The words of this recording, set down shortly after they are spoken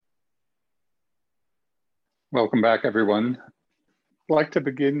Welcome back, everyone. I'd like to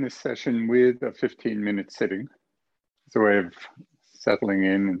begin this session with a 15-minute sitting. It's a way of settling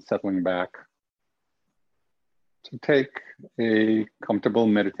in and settling back. To take a comfortable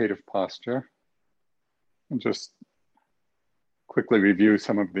meditative posture and just quickly review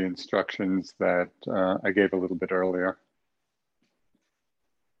some of the instructions that I gave a little bit earlier.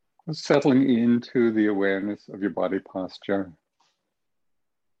 Settling into the awareness of your body posture.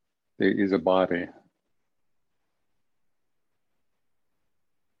 There is a body.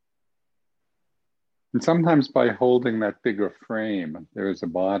 And sometimes by holding that bigger frame, there is a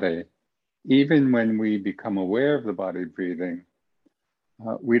body. Even when we become aware of the body breathing,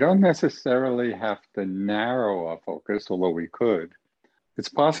 we don't necessarily have to narrow our focus, although we could. It's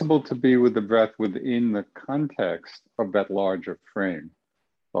possible to be with the breath within the context of that larger frame,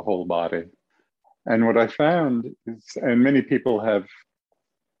 the whole body. And what I found is, and many people have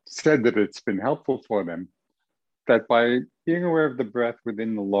said that it's been helpful for them, that by being aware of the breath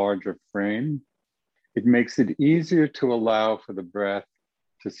within the larger frame, it makes it easier to allow for the breath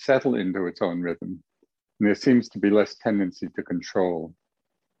to settle into its own rhythm. And there seems to be less tendency to control.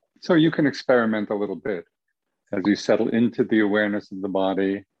 So you can experiment a little bit as you settle into the awareness of the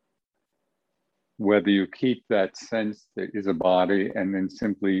body, whether you keep that sense there is a body and then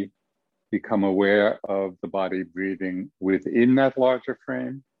simply become aware of the body breathing within that larger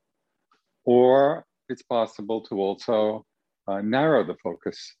frame, or it's possible to also narrow the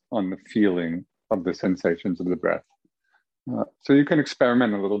focus on the feeling of the sensations of the breath. So you can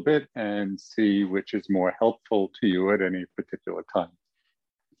experiment a little bit and see which is more helpful to you at any particular time.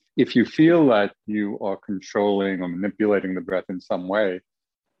 If you feel that you are controlling or manipulating the breath in some way,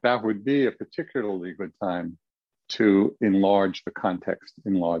 that would be a particularly good time to enlarge the context,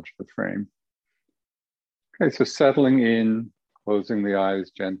 enlarge the frame. Okay, so settling in, closing the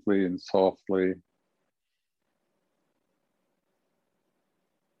eyes gently and softly.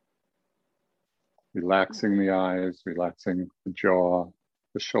 Relaxing the eyes, relaxing the jaw,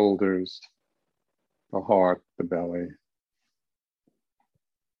 the shoulders, the heart, the belly.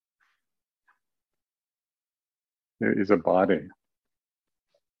 There is a body.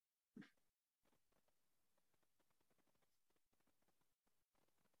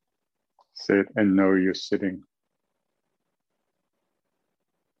 Sit and know you're sitting.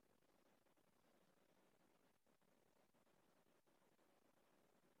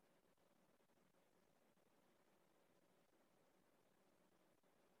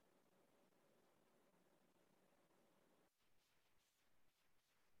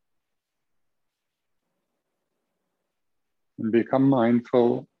 And become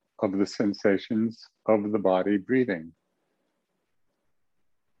mindful of the sensations of the body breathing.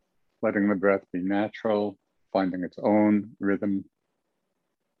 Letting the breath be natural, finding its own rhythm.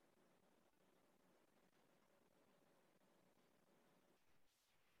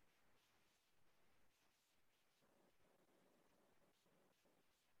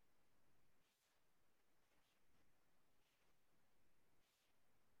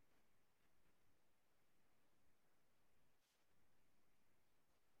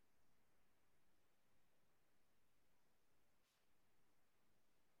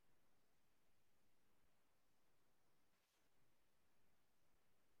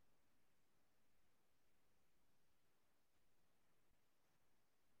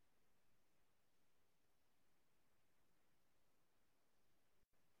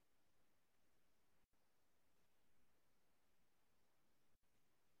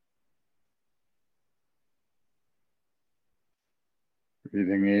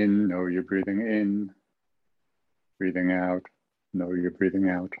 Breathing in, know you're breathing in. Breathing out, know you're breathing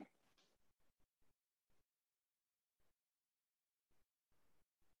out.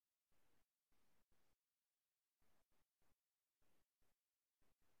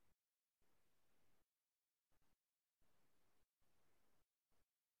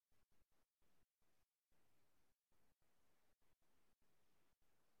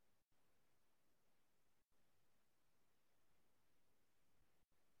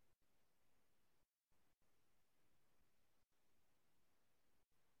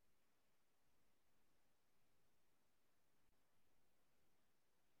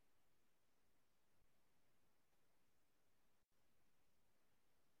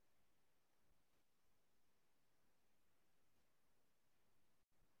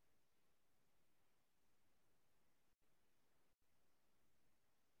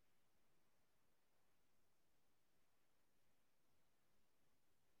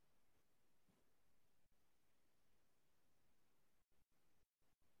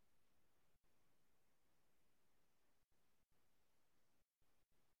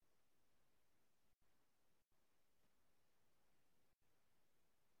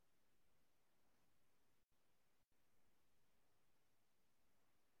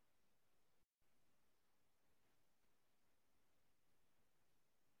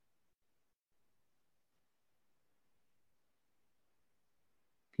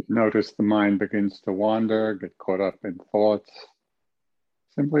 notice the mind begins to wander, get caught up in thoughts,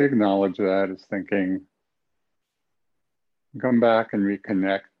 simply acknowledge that as thinking. Come back and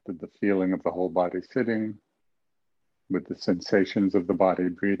reconnect with the feeling of the whole body sitting, with the sensations of the body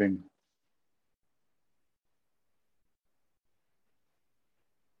breathing.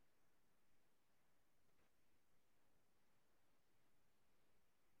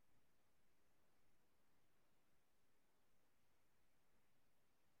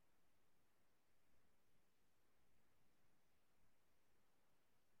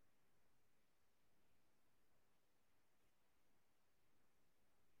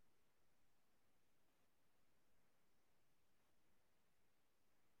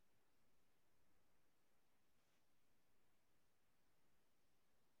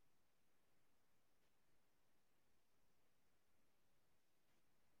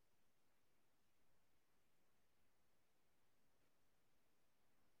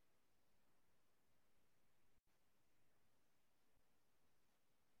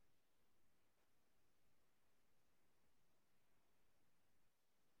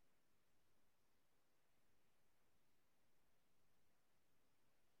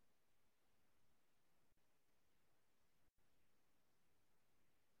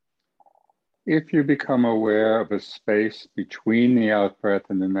 If you become aware of a space between the out-breath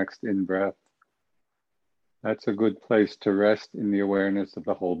and the next in-breath, that's a good place to rest in the awareness of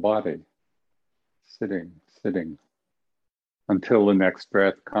the whole body, sitting, sitting, until the next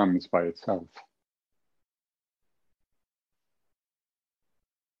breath comes by itself.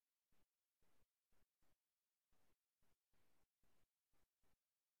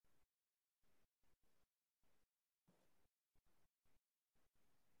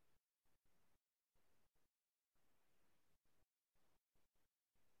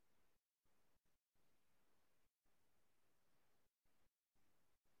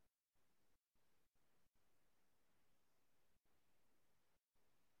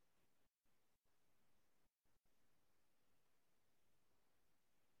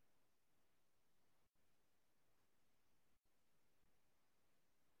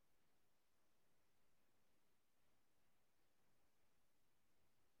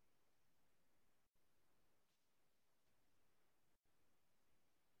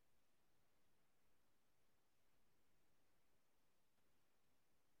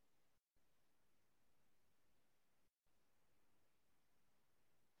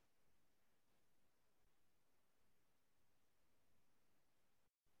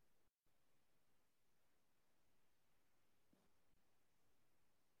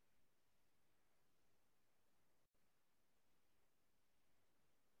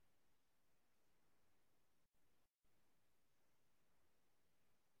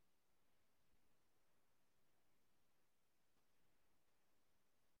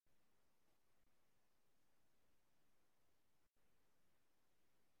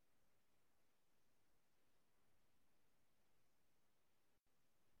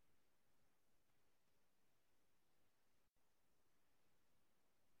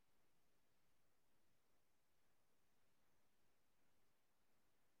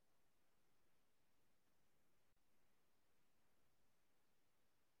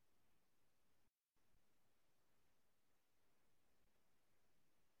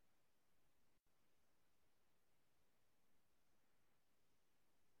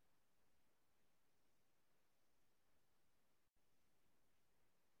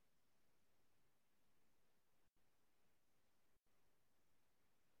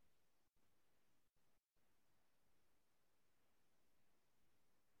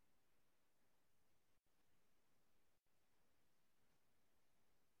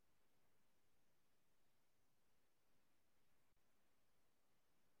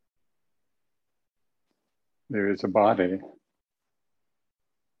 There is a body.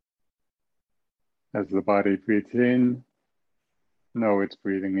 As the body breathes in, know it's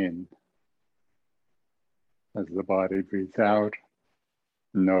breathing in. As the body breathes out,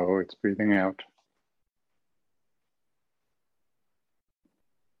 know it's breathing out.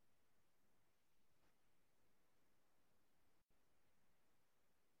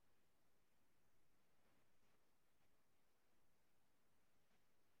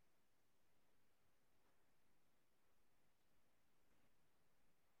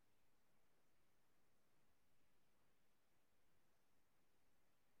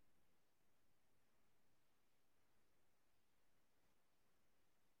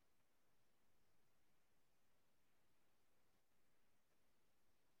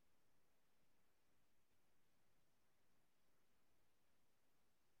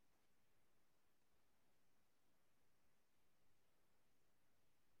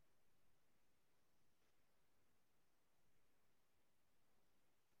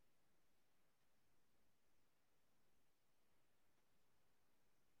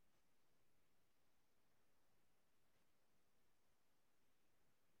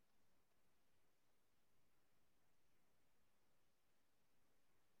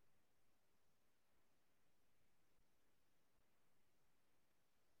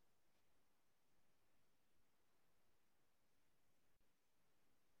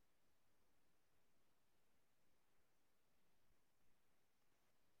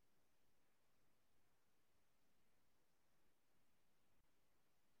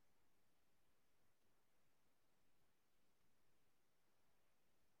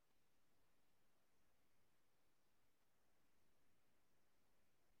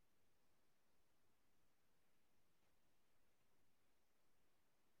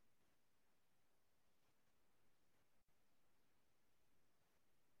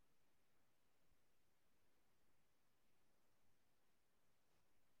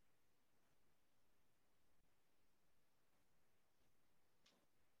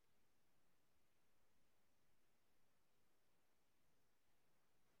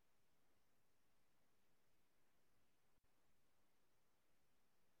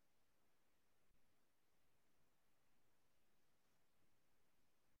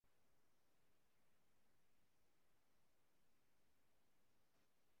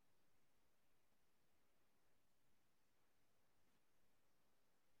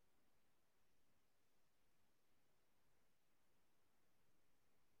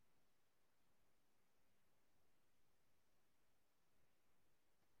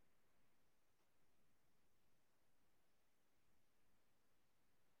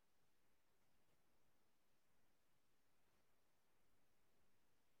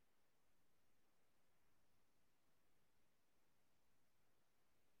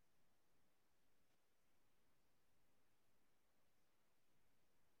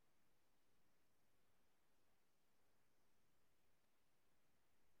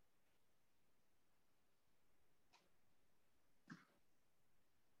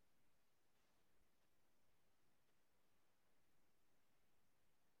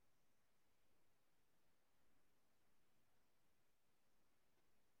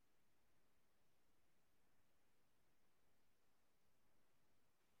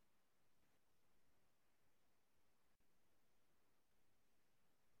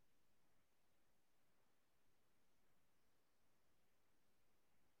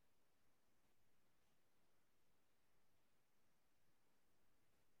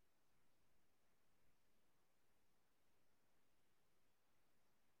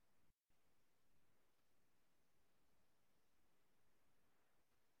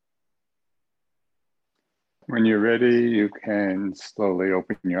 When you're ready, you can slowly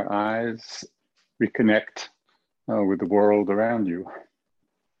open your eyes, reconnect with the world around you.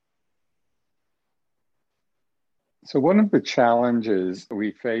 So one of the challenges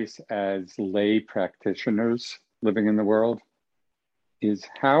we face as lay practitioners living in the world is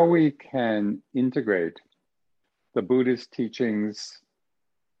how we can integrate the Buddhist teachings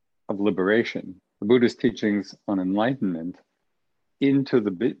of liberation, the Buddhist teachings on enlightenment, into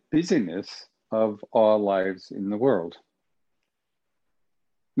the busyness of our lives in the world.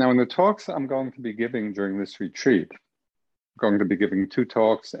 Now, in the talks I'm going to be giving during this retreat, I'm going to be giving 2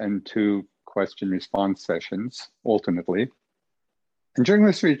 talks and 2 question-response sessions alternately. And during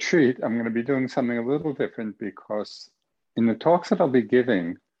this retreat, I'm going to be doing something a little different because in the talks that I'll be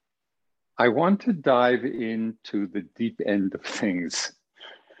giving, I want to dive into the deep end of things.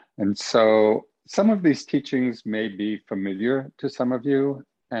 And so some of these teachings may be familiar to some of you,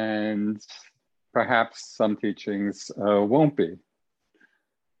 and perhaps some teachings won't be.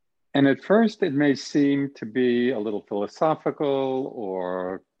 And at first, it may seem to be a little philosophical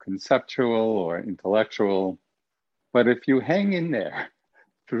or conceptual or intellectual, but if you hang in there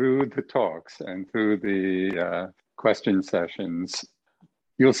through the talks and through the question sessions,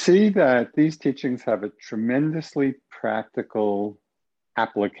 you'll see that these teachings have a tremendously practical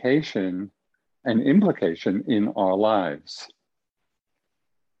application and implication in our lives,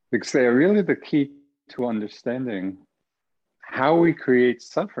 because they are really the key to understanding how we create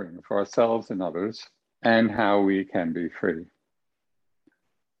suffering for ourselves and others, and how we can be free.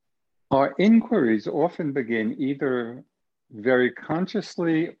 Our inquiries often begin either very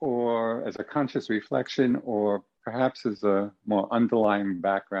consciously or as a conscious reflection, or perhaps as a more underlying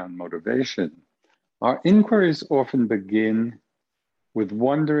background motivation. Our inquiries often begin with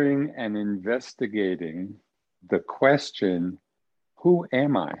wondering and investigating the question, who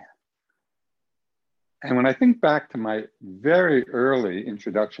am I? And when I think back to my very early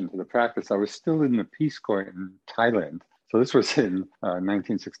introduction to the practice, I was still in the Peace Corps in Thailand. So this was in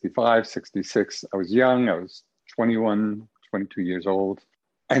 1965, 66. I was young, I was 21, 22 years old,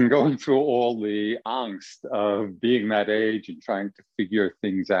 and going through all the angst of being that age and trying to figure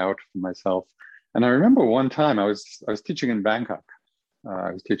things out for myself. And I remember one time I was teaching in Bangkok.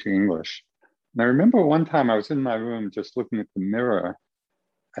 I was teaching English. And I remember one time I was in my room just looking at the mirror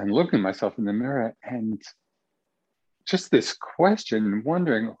and looking at myself in the mirror, and just this question,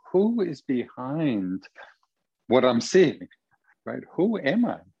 wondering who is behind what I'm seeing, right? Who am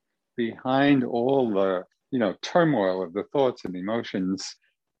I behind all the, turmoil of the thoughts and emotions?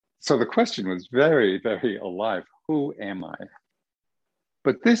 So the question was very, very alive. Who am I?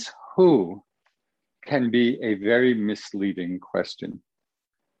 But this who can be a very misleading question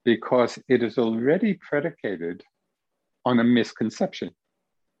because it is already predicated on a misconception.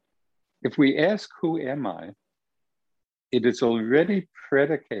 If we ask, who am I? It is already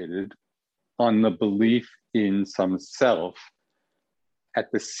predicated on the belief in some self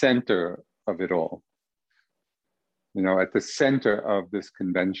at the center of it all. At the center of this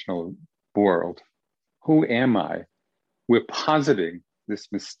conventional world. Who am I? We're positing this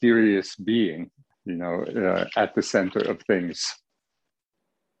mysterious being, at the center of things.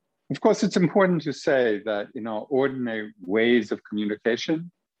 Of course, it's important to say that in our ordinary ways of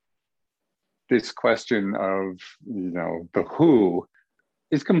communication, this question of, the who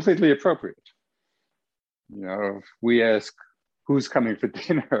is completely appropriate. If we ask who's coming for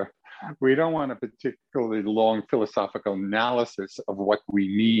dinner, we don't want a particularly long philosophical analysis of what we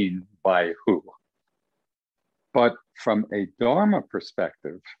mean by who. But from a Dharma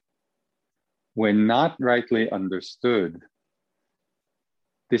perspective, when not rightly understood,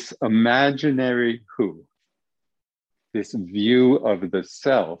 this imaginary who, this view of the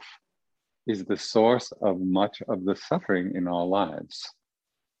self, is the source of much of the suffering in our lives.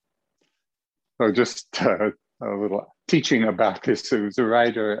 So just a little teaching about this. There was a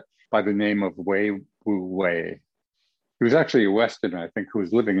writer by the name of Wei Wu Wei. He was actually a Westerner, I think, who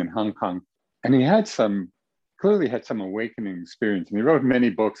was living in Hong Kong. And he clearly had some awakening experience. And he wrote many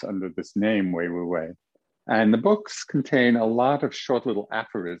books under this name, Wei Wu Wei. And the books contain a lot of short little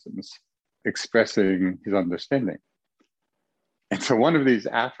aphorisms expressing his understanding. And so one of these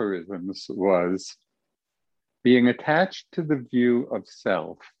aphorisms was, being attached to the view of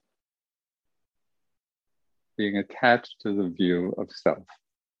self,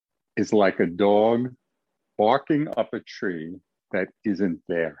 is like a dog barking up a tree that isn't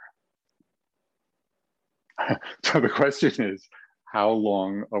there. So the question is, how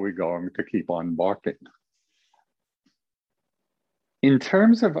long are we going to keep on barking? In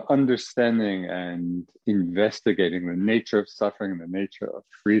terms of understanding and investigating the nature of suffering, the nature of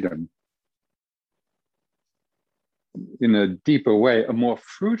freedom, in a deeper way, a more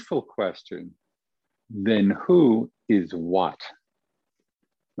fruitful question than who is what,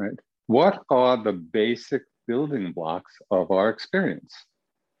 right? What are the basic building blocks of our experience?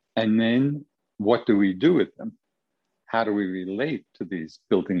 And then what do we do with them? How do we relate to these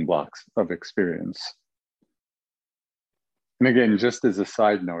building blocks of experience? And again, just as a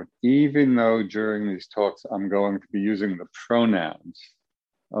side note, even though during these talks I'm going to be using the pronouns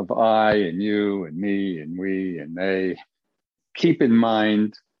of I and you and me and we and they, keep in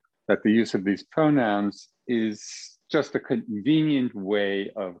mind that the use of these pronouns is just a convenient way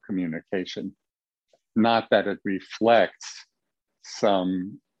of communication, not that it reflects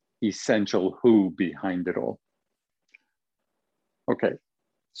some essential who behind it all. Okay,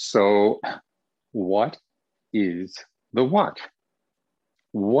 so what is the what?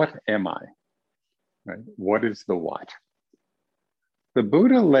 What am I? Right? What is the what? The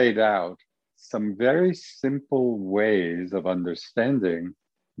Buddha laid out some very simple ways of understanding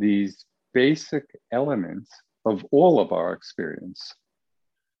these basic elements of all of our experience.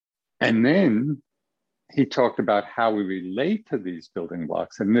 And then he talked about how we relate to these building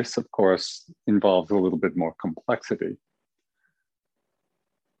blocks. And this, of course, involves a little bit more complexity.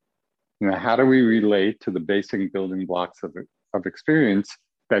 How do we relate to the basic building blocks of experience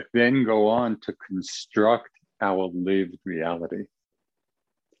that then go on to construct our lived reality?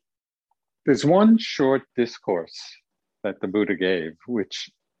 There's one short discourse that the Buddha gave, which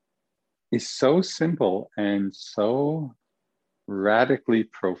is so simple and so radically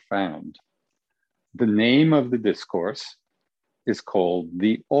profound. The name of the discourse is called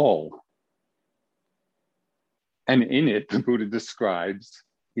The All. And in it, the Buddha describes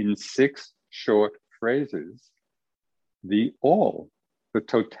in 6 short phrases the all, the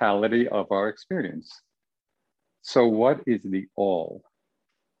totality of our experience. So what is the all?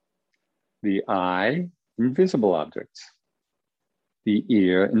 The eye in visible objects, the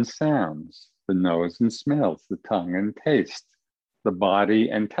ear in sounds, the nose in smells, the tongue in taste, the body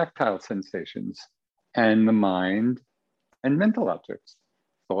and tactile sensations, and the mind and mental objects,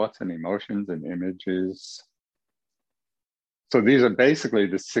 thoughts and emotions and images. So these are basically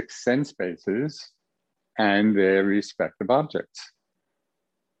the 6 sense bases and their respective objects.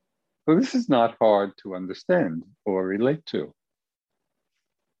 So this is not hard to understand or relate to.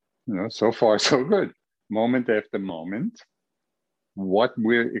 So far so good. Moment after moment, what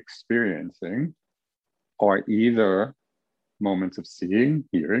we're experiencing are either moments of seeing,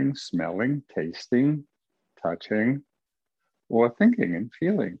 hearing, smelling, tasting, touching, or thinking and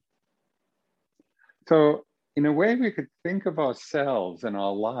feeling. So in a way, we could think of ourselves and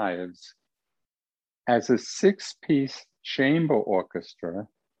our lives as a 6-piece chamber orchestra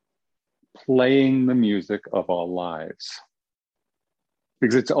playing the music of our lives.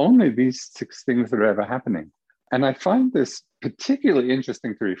 Because it's only these 6 things that are ever happening. And I find this particularly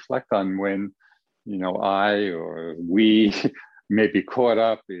interesting to reflect on when, I or we may be caught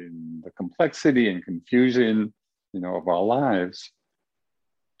up in the complexity and confusion, of our lives.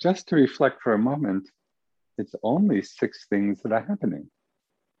 Just to reflect for a moment, it's only 6 things that are happening.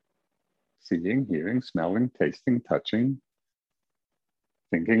 Seeing, hearing, smelling, tasting, touching,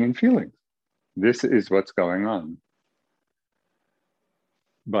 thinking, and feeling. This is what's going on.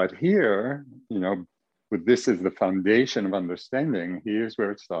 But here, with this as the foundation of understanding, here's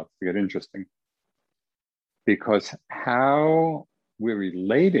where it starts to get interesting. Because how we're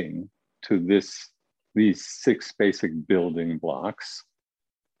relating to these 6 basic building blocks,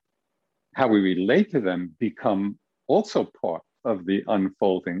 how we relate to them become also part of the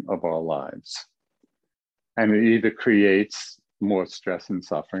unfolding of our lives. And it either creates more stress and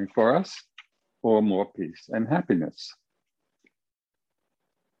suffering for us or more peace and happiness.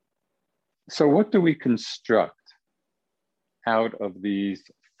 So what do we construct out of these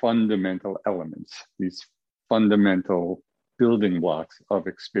fundamental elements, these fundamental building blocks of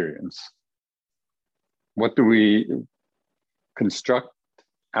experience? What do we construct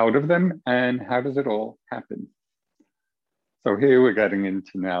out of them, and how does it all happen? So here we're getting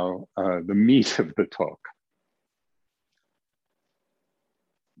into now the meat of the talk.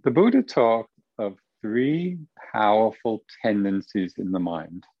 The Buddha talked of 3 powerful tendencies in the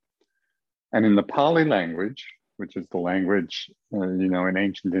mind. And in the Pali language, which is the language, in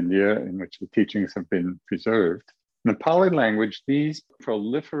ancient India in which the teachings have been preserved, in the Pali language, these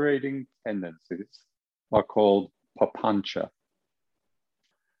proliferating tendencies are called Papanca.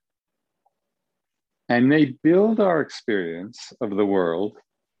 And they build our experience of the world.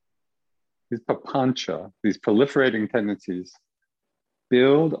 These Papanca, these proliferating tendencies,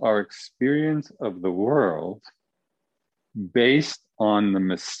 build our experience of the world based on the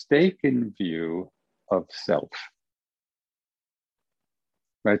mistaken view of self.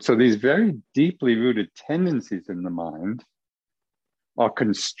 right? So these very deeply rooted tendencies in the mind are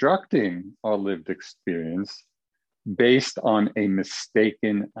constructing our lived experience based on a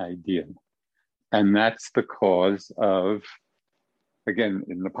mistaken idea. And that's the cause of, again,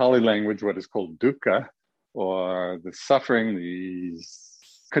 in the Pali language, what is called dukkha, or the suffering, the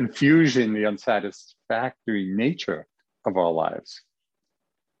confusion, the unsatisfactory nature of our lives.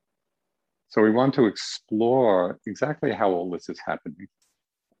 So we want to explore exactly how all this is happening.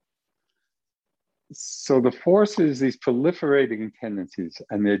 So the forces, these proliferating tendencies,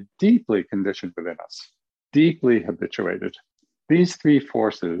 and they're deeply conditioned within us, deeply habituated. These three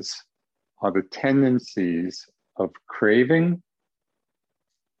forces are the tendencies of craving,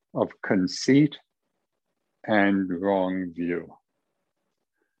 of conceit, and wrong view.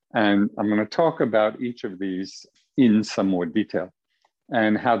 And I'm going to talk about each of these in some more detail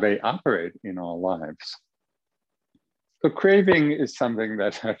and how they operate in our lives. So craving is something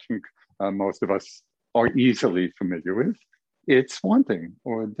that I think most of us are easily familiar with. It's wanting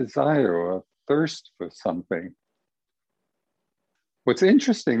or a desire or a thirst for something. What's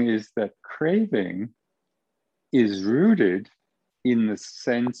interesting is that craving is rooted in the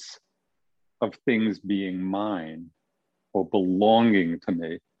sense of things being mine or belonging to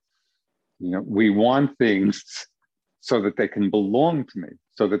me. You know, we want things so that they can belong to me,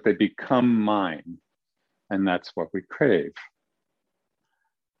 so that they become mine. And that's what we crave.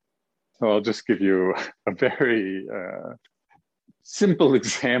 So I'll just give you a very simple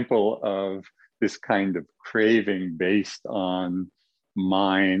example of this kind of craving based on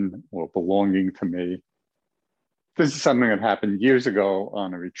mine or belonging to me. This is something that happened years ago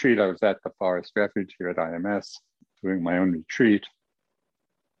on a retreat. I was at the Forest Refuge here at IMS doing my own retreat.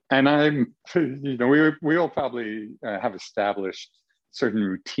 And we all probably have established certain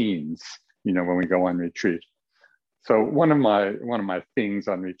routines, when we go on retreat. So one of my things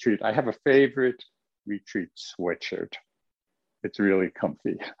on retreat, I have a favorite retreat sweatshirt. It's really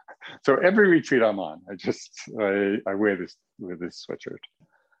comfy. So every retreat I'm on, I wear this sweatshirt.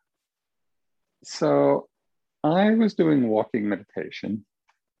 So I was doing walking meditation,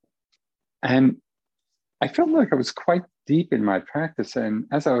 and I felt like I was quite deep in my practice. And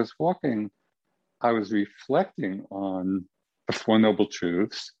as I was walking, I was reflecting on the Four Noble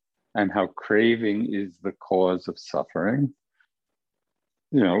Truths and how craving is the cause of suffering,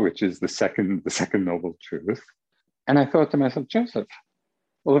 which is the second noble truth. And I thought to myself, Joseph,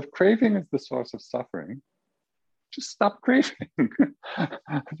 well, if craving is the source of suffering, just stop craving.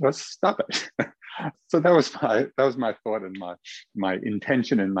 Just stop it. So that was my thought and my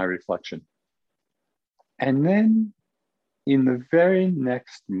intention and my reflection. And then in the very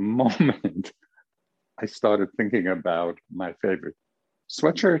next moment, I started thinking about my favorite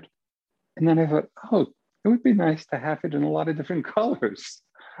sweatshirt. And then I thought, it would be nice to have it in a lot of different colors.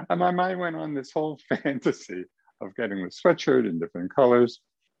 And my mind went on this whole fantasy of getting the sweatshirt in different colors.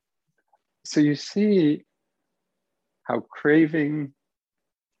 So you see how craving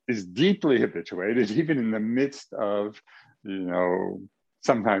is deeply habituated, even in the midst of,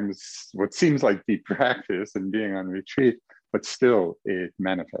 sometimes what seems like deep practice and being on retreat, but still it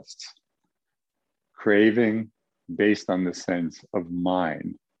manifests. Craving based on the sense of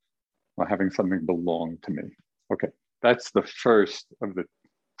mine, or having something belong to me. Okay, that's the first of the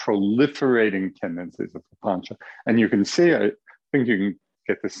proliferating tendencies of Papanca. And you can see, I think you can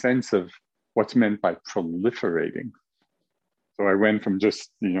get the sense of what's meant by proliferating. So I went from just,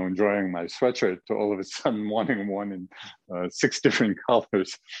 enjoying my sweatshirt to all of a sudden wanting one in 6 different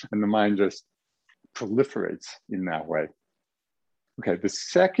colors, and the mind just proliferates in that way. Okay, the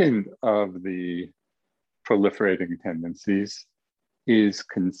second of the proliferating tendencies is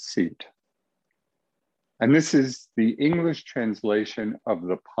conceit. And this is the English translation of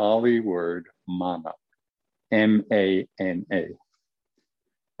the Pali word mana, M-A-N-A.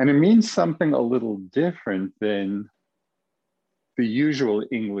 And it means something a little different than the usual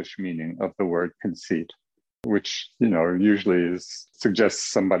English meaning of the word conceit, which, usually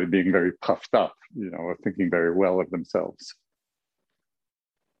suggests somebody being very puffed up, or thinking very well of themselves.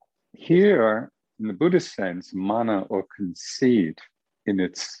 Here, in the Buddhist sense, mana or conceit, in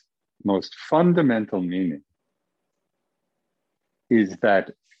its most fundamental meaning, is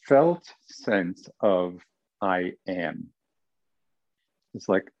that felt sense of I am. It's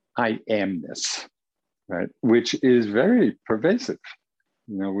like I amness, right? Which is very pervasive.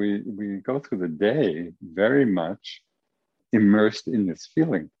 We go through the day very much immersed in this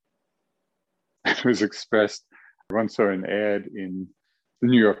feeling. It was expressed, I once saw an ad in the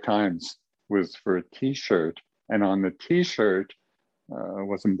New York Times, was for a t-shirt, and on the t-shirt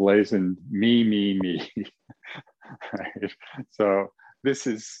was emblazoned, me, me, me. Right? So this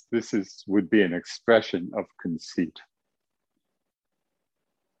would be an expression of conceit.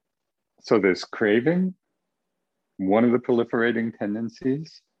 So there's craving, one of the proliferating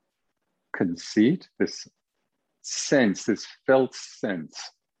tendencies, conceit, this sense, this felt sense,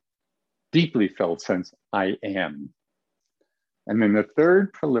 deeply felt sense, I am. And then the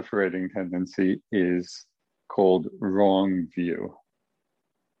third proliferating tendency is called wrong view.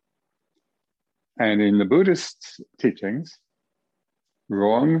 And in the Buddhist teachings,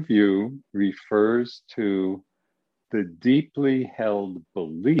 wrong view refers to the deeply held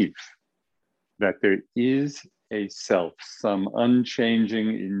belief that there is a self, some unchanging,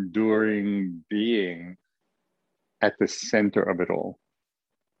 enduring being at the center of it all.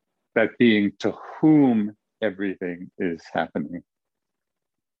 That being to whom everything is happening.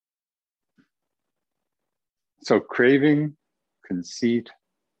 So craving, conceit,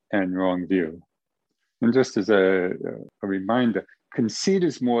 and wrong view. And just as a reminder, conceit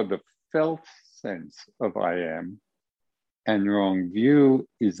is more the felt sense of I am, and wrong view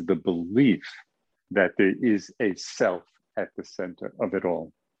is the belief that there is a self at the center of it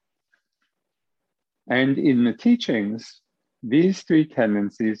all. And in the teachings, these three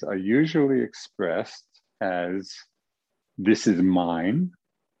tendencies are usually expressed as this is mine,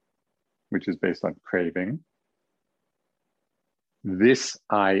 which is based on craving. This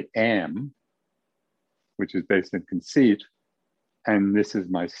I am, which is based in conceit. And this is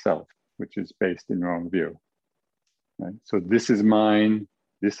myself, which is based in wrong view. Right? So this is mine,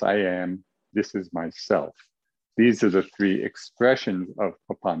 this I am, this is myself. These are the three expressions of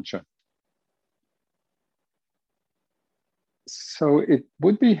Papanca. So it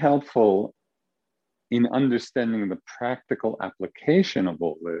would be helpful in understanding the practical application of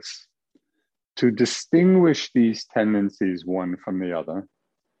all this to distinguish these tendencies one from the other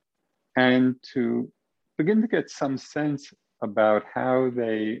and to begin to get some sense about how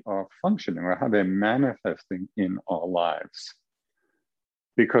they are functioning or how they're manifesting in our lives.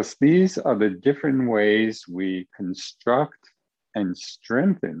 Because these are the different ways we construct and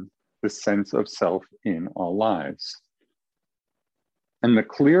strengthen the sense of self in our lives. And the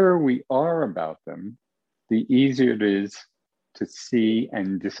clearer we are about them, the easier it is to see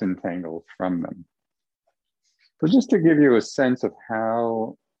and disentangle from them. So just to give you a sense of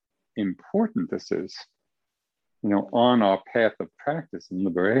how important this is, on our path of practice and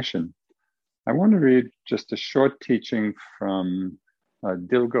liberation, I want to read just a short teaching from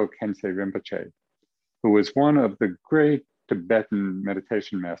Dilgo Khyentse Rinpoche, who was one of the great Tibetan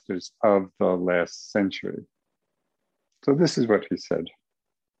meditation masters of the last century. So this is what he said.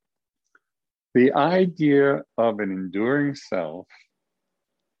 The idea of an enduring self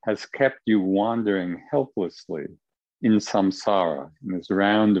has kept you wandering helplessly in samsara, in this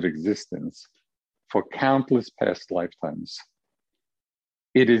round of existence, for countless past lifetimes.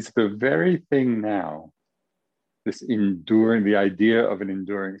 It is the very thing now, the idea of an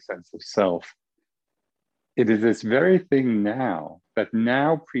enduring sense of self. It is this very thing now that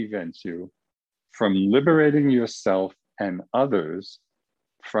now prevents you from liberating yourself and others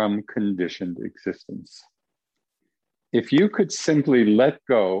from conditioned existence. If you could simply let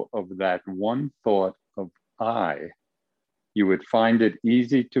go of that one thought of I, you would find it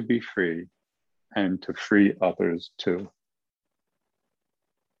easy to be free and to free others too.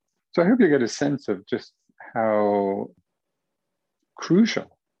 So I hope you get a sense of just how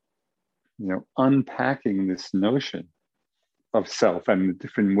crucial, unpacking this notion of self and the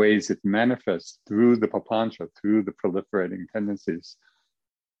different ways it manifests through the Papanca, through the proliferating tendencies,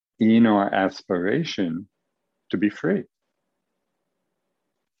 in our aspiration to be free,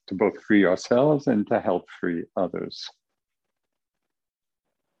 to both free ourselves and to help free others.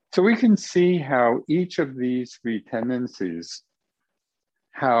 So we can see how each of these three tendencies,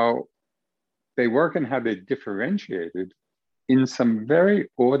 how they work and how they're differentiated in some very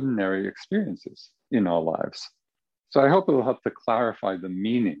ordinary experiences in our lives. So I hope it will help to clarify the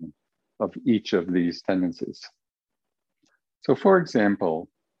meaning of each of these tendencies. So for example,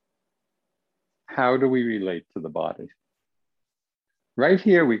 how do we relate to the body? Right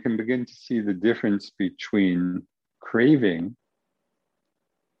here, we can begin to see the difference between craving,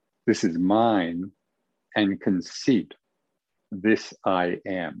 this is mine, and conceit, this I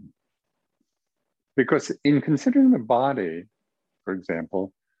am. Because in considering the body, for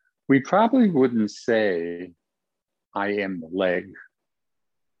example, we probably wouldn't say, I am the leg,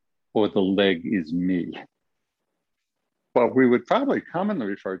 or the leg is me. But we would probably commonly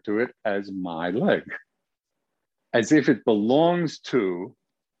refer to it as my leg, as if it belongs to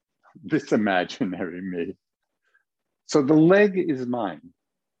this imaginary me. So the leg is mine.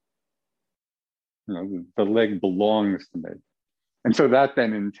 The leg belongs to me. And so that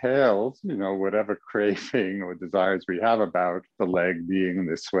then entails, whatever craving or desires we have about the leg being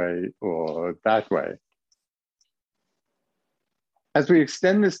this way or that way. As we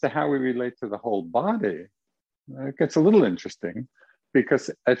extend this to how we relate to the whole body, it gets a little interesting, because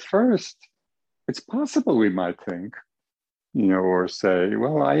at first, it's possible we might think, or say,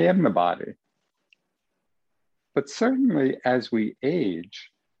 well, I am the body. But certainly as we age,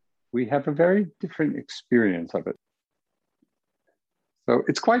 we have a very different experience of it. So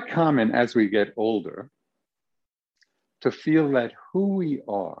it's quite common as we get older to feel that who we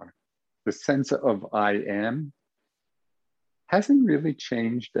are, the sense of I am, hasn't really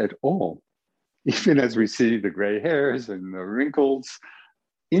changed at all. Even as we see the gray hairs and the wrinkles,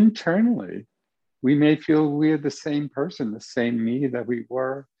 internally, we may feel we're the same person, the same me that we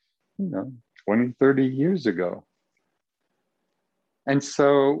were, 20, 30 years ago. And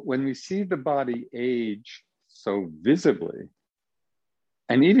so when we see the body age so visibly,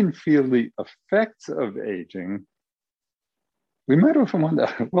 and even feel the effects of aging, we might often wonder,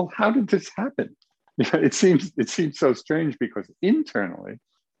 well, how did this happen? It seems so strange, because internally,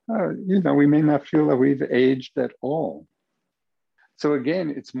 we may not feel that we've aged at all. So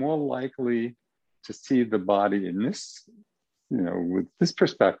again, it's more likely to see the body in this, with this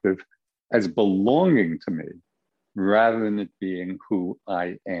perspective, as belonging to me, rather than it being who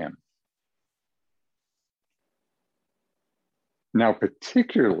I am. Now,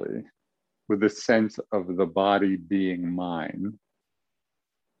 particularly with the sense of the body being mine,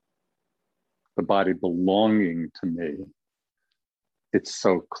 the body belonging to me, it's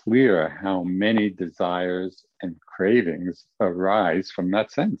so clear how many desires and cravings arise from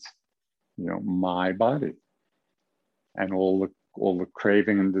that sense. My body, and all the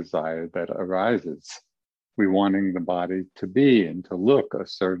craving and desire that arises. We wanting the body to be and to look a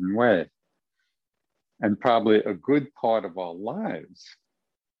certain way. And probably a good part of our lives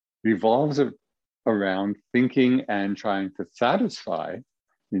revolves around thinking and trying to satisfy,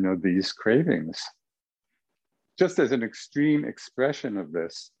 these cravings. Just as an extreme expression of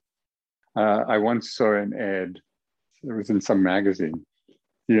this, I once saw an ad, it was in some magazine,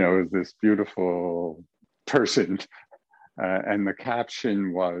 it was this beautiful person, and the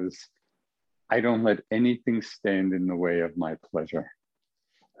caption was, I don't let anything stand in the way of my pleasure.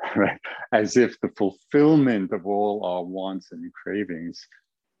 Right? As if the fulfillment of all our wants and cravings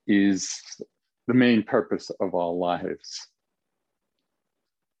is the main purpose of our lives.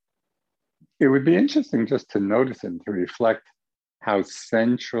 It would be interesting just to notice and to reflect how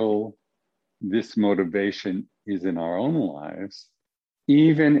central this motivation is in our own lives,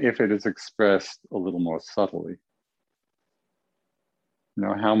 even if it is expressed a little more subtly.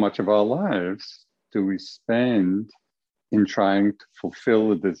 How much of our lives do we spend in trying to fulfill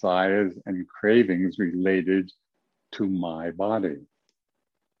the desires and cravings related to my body?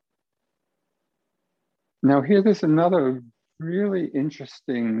 Now, there's another really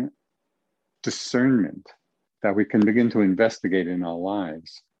interesting discernment that we can begin to investigate in our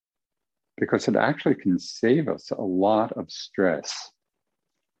lives, because it actually can save us a lot of stress.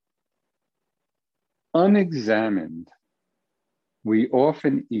 Unexamined, we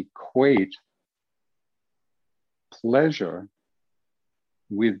often equate pleasure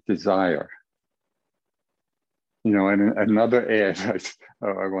with desire. And another ad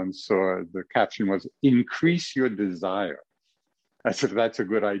I once saw, the caption was, increase your desire. As if that's a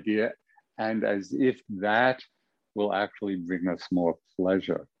good idea, and as if that will actually bring us more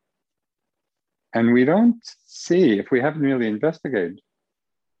pleasure. And we don't see, if we haven't really investigated,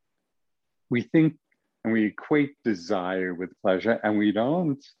 we think and we equate desire with pleasure, and we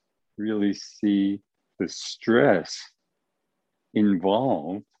don't really see the stress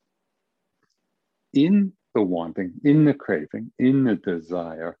involved in the wanting, in the craving, in the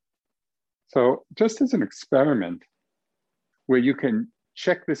desire. So just as an experiment where you can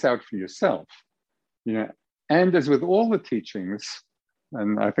check this out for yourself, and as with all the teachings,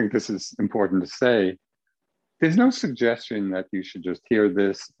 and I think this is important to say, there's no suggestion that you should just hear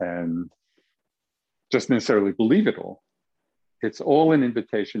this and just necessarily believe it all. It's all an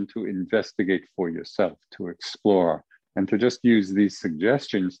invitation to investigate for yourself, to explore, and to just use these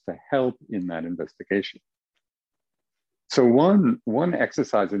suggestions to help in that investigation. So one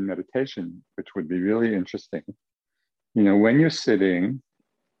exercise in meditation, which would be really interesting, when you're sitting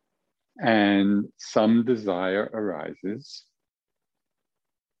and some desire arises,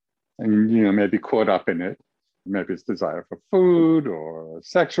 and maybe caught up in it, maybe it's desire for food or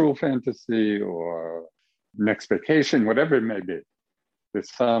sexual fantasy or next vacation, whatever it may be.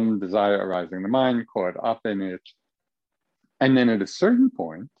 There's some desire arising in the mind, caught up in it. And then at a certain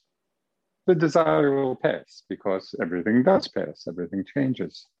point, the desire will pass because everything does pass, everything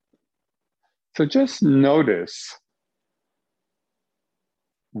changes. So just notice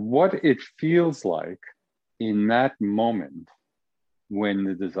what it feels like in that moment when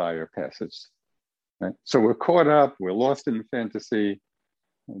the desire passes. Right? So we're caught up, we're lost in fantasy,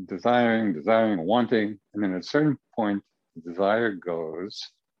 desiring, wanting, and then at a certain point, the desire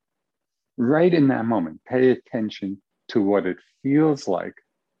goes. Right in that moment, pay attention to what it feels like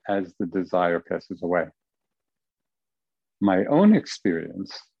as the desire passes away. My own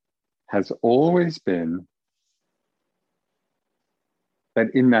experience has always been that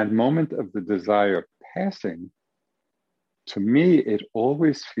in that moment of the desire passing, to me, it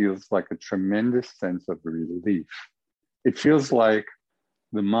always feels like a tremendous sense of relief. It feels like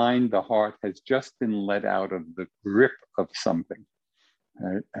the mind, the heart has just been let out of the grip of something,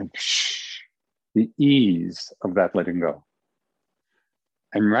 right? And the ease of that letting go.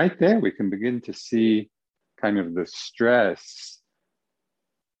 And right there, we can begin to see kind of the stress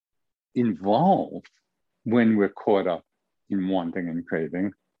involved when we're caught up in wanting and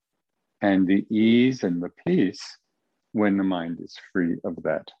craving, and the ease and the peace when the mind is free of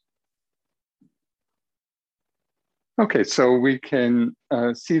that. Okay, so we can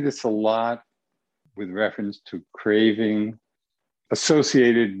see this a lot with reference to craving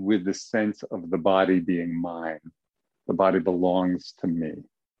associated with the sense of the body being mine. The body belongs to me.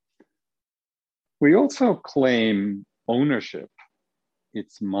 We also claim ownership,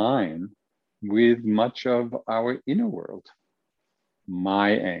 it's mine, with much of our inner world. My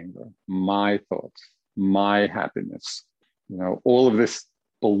anger, my thoughts, my happiness, all of this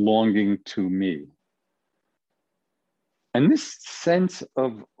belonging to me. And this sense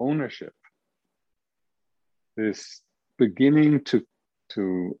of ownership, this beginning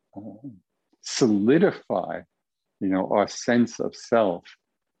to solidify, our sense of self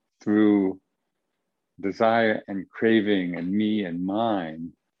through desire and craving and me and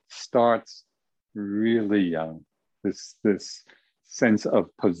mine, starts really young. This sense of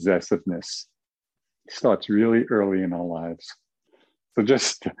possessiveness starts really early in our lives. So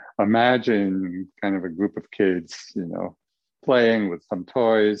just imagine kind of a group of kids, playing with some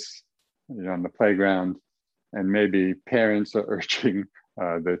toys, on the playground, and maybe parents are urging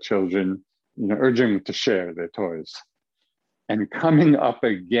their children, urging them to share their toys, and coming up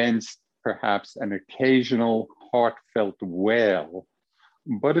against perhaps an occasional heartfelt wail,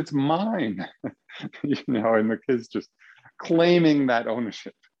 but it's mine, and the kids just claiming that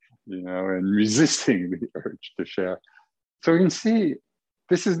ownership, and resisting the urge to share. So we can see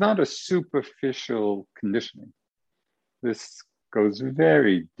this is not a superficial conditioning. This goes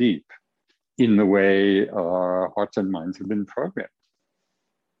very deep in the way our hearts and minds have been programmed.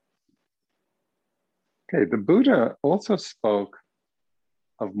 Okay, the Buddha also spoke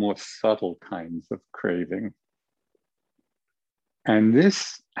of more subtle kinds of craving. And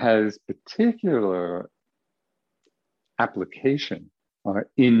this has particular application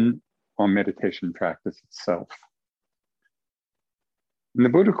in our meditation practice itself. And the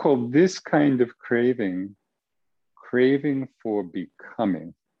Buddha called this kind of craving for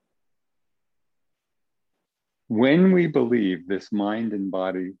becoming. When we believe this mind and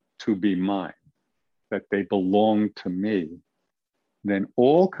body to be mine, that they belong to me, then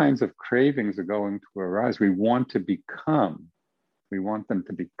all kinds of cravings are going to arise. We want them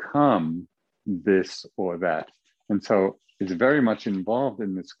to become this or that. And so it's very much involved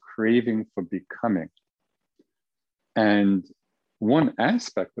in this craving for becoming. And one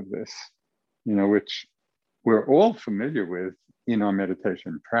aspect of this, which we're all familiar with in our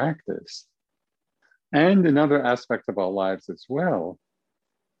meditation practice, and in other aspects of our lives as well,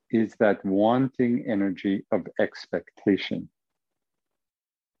 is that wanting energy of expectation.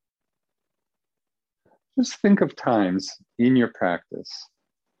 Just think of times in your practice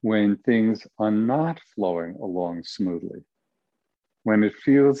when things are not flowing along smoothly, when it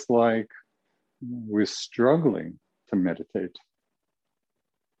feels like we're struggling to meditate.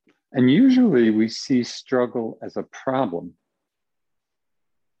 And usually we see struggle as a problem.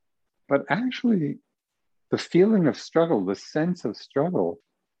 But actually, the feeling of struggle, the sense of struggle,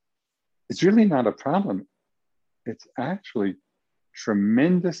 is really not a problem. It's actually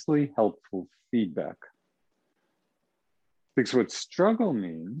tremendously helpful feedback. Because what struggle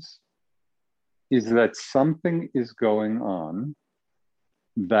means is that something is going on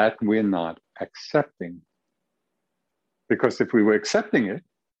that we're not accepting. Because if we were accepting it,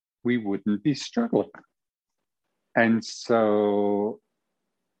 we wouldn't be struggling. And so,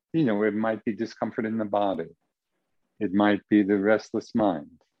 it might be discomfort in the body. It might be the restless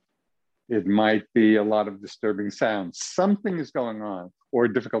mind. It might be a lot of disturbing sounds. Something is going on, or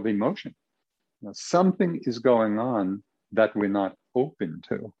a difficult emotion. Something is going on that we're not open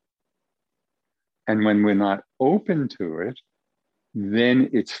to. And when we're not open to it, then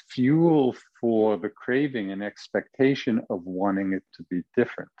it's fuel for the craving and expectation of wanting it to be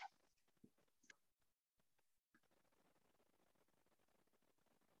different.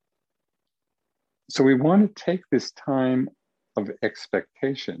 So we want to take this time of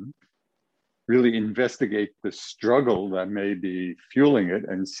expectation, really investigate the struggle that may be fueling it,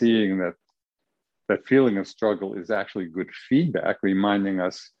 and seeing that that feeling of struggle is actually good feedback, reminding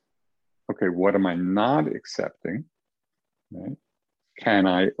us, okay, what am I not accepting? Right? Can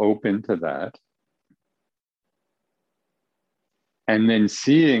I open to that? And then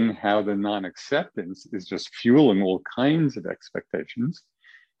seeing how the non-acceptance is just fueling all kinds of expectations.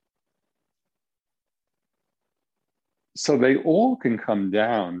 So they all can come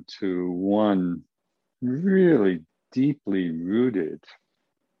down to one really deeply rooted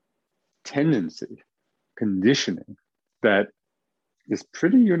tendency, conditioning that is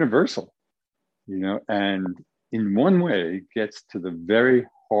pretty universal, and in one way gets to the very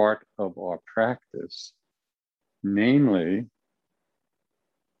heart of our practice, namely,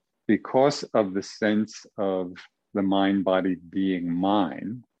 because of the sense of the mind-body being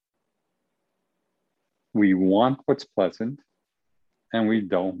mine, we want what's pleasant and we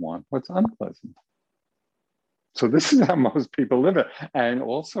don't want what's unpleasant. So this is how most people live it, and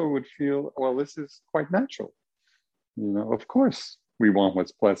also would feel, well, this is quite natural. Of course, we want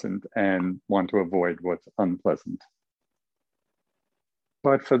what's pleasant and want to avoid what's unpleasant.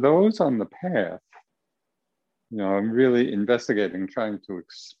 But for those on the path, I'm really investigating, trying to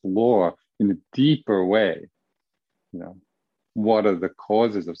explore in a deeper way, what are the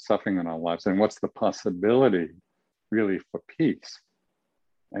causes of suffering in our lives and what's the possibility really for peace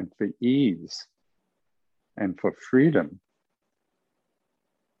and for ease and for freedom.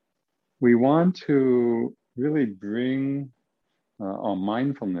 We want to really bring our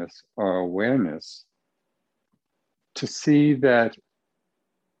mindfulness, our awareness, to see that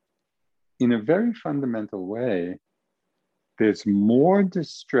in a very fundamental way, there's more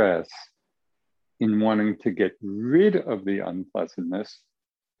distress in wanting to get rid of the unpleasantness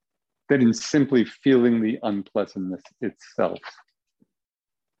than in simply feeling the unpleasantness itself.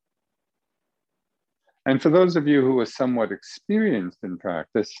 And for those of you who are somewhat experienced in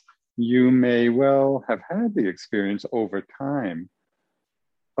practice, you may well have had the experience over time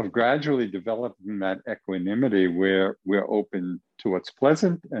of gradually developing that equanimity where we're open to what's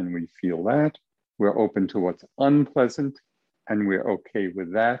pleasant and we feel that, we're open to what's unpleasant and we're okay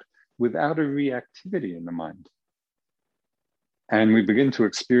with that, without a reactivity in the mind. And we begin to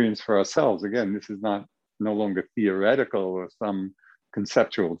experience for ourselves, again, this is no longer theoretical or some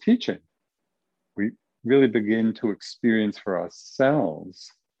conceptual teaching. We really begin to experience for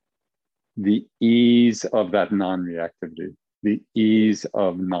ourselves the ease of that non-reactivity, the ease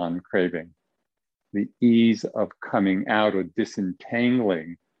of non-craving, the ease of coming out or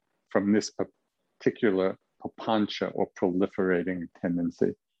disentangling from this particular papanca or proliferating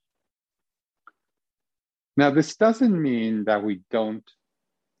tendency. Now, this doesn't mean that we don't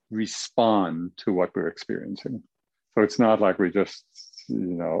respond to what we're experiencing. So it's not like we just,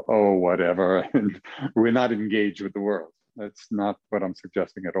 oh, whatever, and we're not engaged with the world. That's not what I'm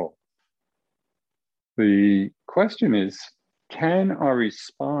suggesting at all. The question is, can our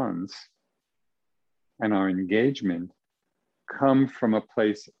response and our engagement come from a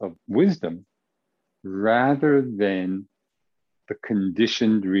place of wisdom rather than the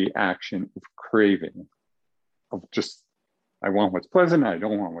conditioned reaction of craving, of just, I want what's pleasant, I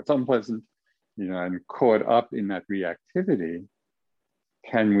don't want what's unpleasant, and caught up in that reactivity?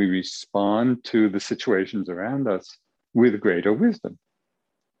 Can we respond to the situations around us with greater wisdom?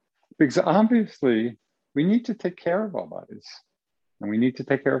 Because obviously, we need to take care of our bodies, and we need to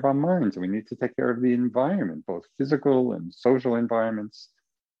take care of our minds, and we need to take care of the environment, both physical and social environments.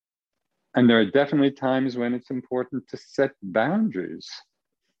 And there are definitely times when it's important to set boundaries,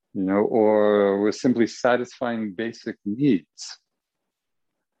 or we're simply satisfying basic needs.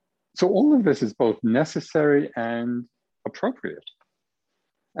 So all of this is both necessary and appropriate.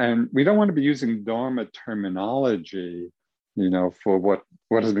 And we don't want to be using Dharma terminology, for what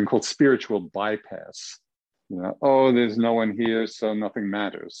has been called spiritual bypass. Oh, there's no one here, so nothing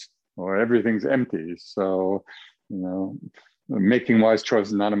matters, or everything's empty, so, making wise choices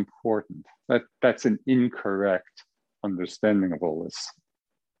is not important. That's an incorrect understanding of all this.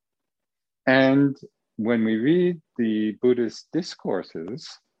 And when we read the Buddhist discourses,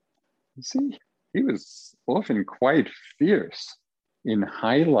 you see, he was often quite fierce in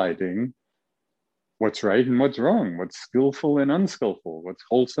highlighting what's right and what's wrong, what's skillful and unskillful, what's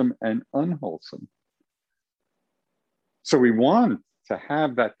wholesome and unwholesome. So we want to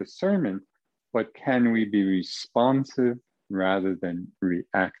have that discernment, but can we be responsive rather than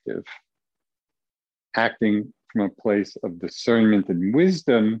reactive? Acting from a place of discernment and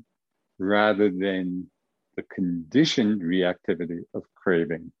wisdom rather than the conditioned reactivity of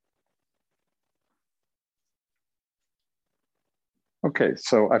craving. Okay,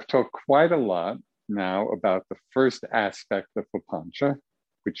 so I've talked quite a lot now about the first aspect of Papanca,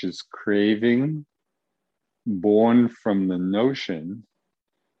 which is craving, born from the notion,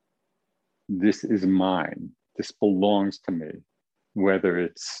 this is mine, this belongs to me, whether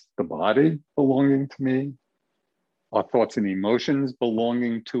it's the body belonging to me, our thoughts and emotions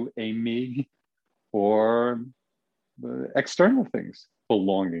belonging to a me, or the external things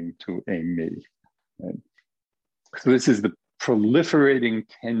belonging to a me. Right? So this is the proliferating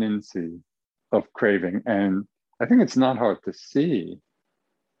tendency of craving. And I think it's not hard to see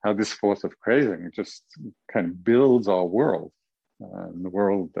how this force of craving just kind of builds our world, the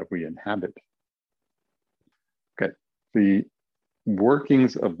world that we inhabit. Okay, the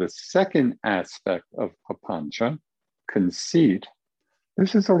workings of the second aspect of Papanca, conceit,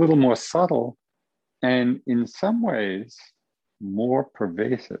 this is a little more subtle and in some ways more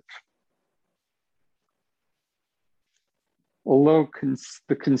pervasive. Although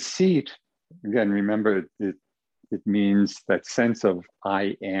the conceit, again, remember it means that sense of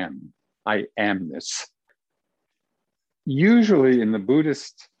I amness. Usually in the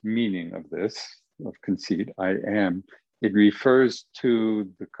Buddhist meaning of this, of conceit, I am, it refers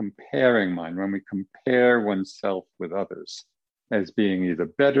to the comparing mind, when we compare oneself with others as being either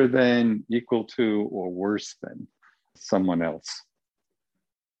better than, equal to, or worse than someone else.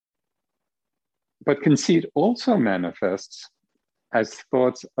 But conceit also manifests as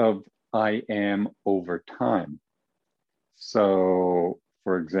thoughts of I am over time. So,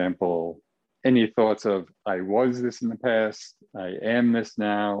 for example, any thoughts of I was this in the past, I am this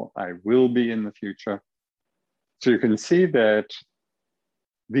now, I will be in the future. So you can see that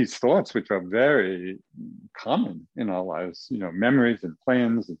these thoughts, which are very common in our lives, memories and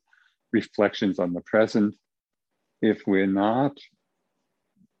plans and reflections on the present, if we're not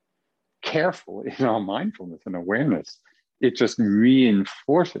careful in our mindfulness and awareness, it just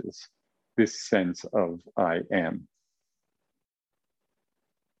reinforces this sense of I am.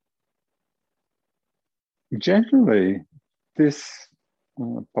 Generally, this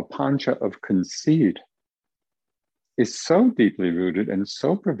Papanca of conceit is so deeply rooted and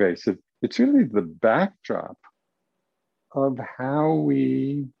so pervasive, it's really the backdrop of how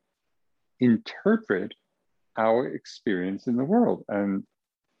we interpret our experience in the world. And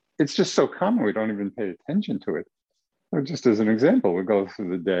it's just so common, we don't even pay attention to it. So just as an example, we go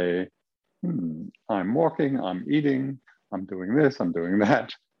through the day, I'm walking, I'm eating, I'm doing this, I'm doing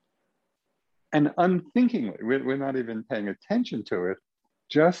that. And unthinkingly, we're not even paying attention to it,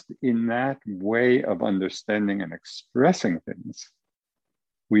 just in that way of understanding and expressing things,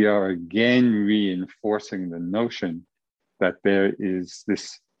 we are again reinforcing the notion that there is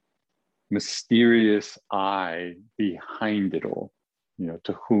this mysterious I behind it all,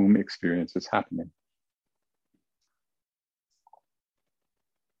 to whom experience is happening.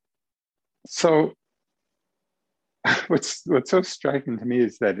 So what's so striking to me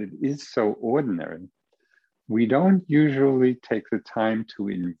is that it is so ordinary. We don't usually take the time to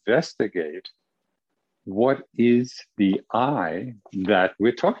investigate what is the I that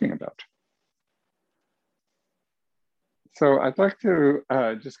we're talking about. So I'd like to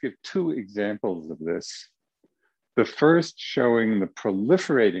just give two examples of this. The first showing the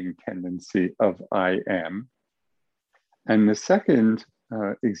proliferating tendency of I am, and the second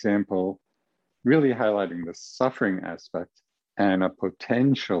example really highlighting the suffering aspect and a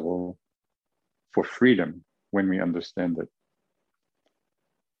potential for freedom when we understand it.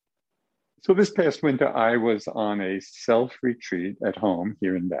 So this past winter, I was on a self-retreat at home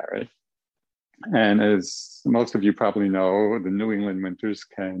here in Barrie. And as most of you probably know, the New England winters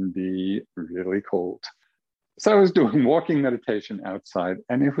can be really cold. So I was doing walking meditation outside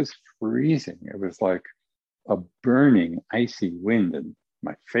and it was freezing. It was like a burning, icy wind and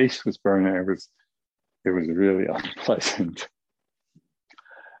my face was burning. It was really unpleasant.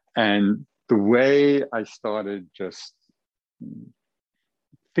 And the way I started just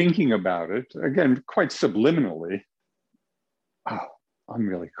thinking about it, again, quite subliminally, oh, I'm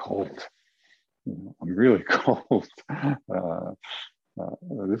really cold. I'm really cold.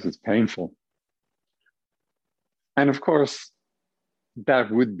 This is painful. And of course,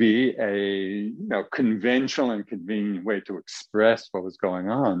 that would be a conventional and convenient way to express what was going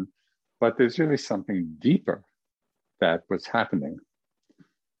on. But there's really something deeper that was happening.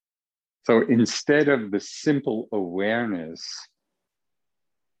 So instead of the simple awareness,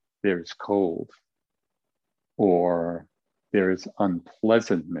 there's cold, or there is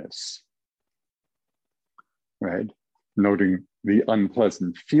unpleasantness, right? Noting the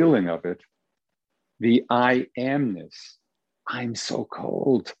unpleasant feeling of it, the I amness, I'm so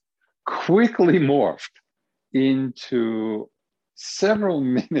cold, quickly morphed into several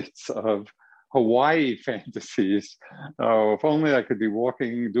minutes of Hawaii fantasies. Oh, if only I could be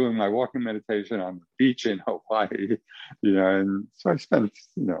doing my walking meditation on the beach in Hawaii, and so I spent,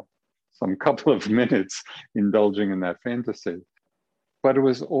 some couple of minutes indulging in that fantasy. But it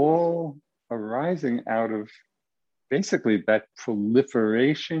was all arising out of basically that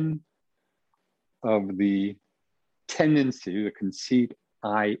proliferation of the tendency, the conceit,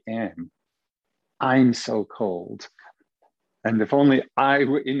 I am. I'm so cold. And if only I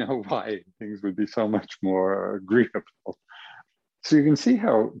were in Hawaii, things would be so much more agreeable. So you can see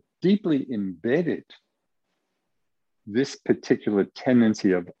how deeply embedded this particular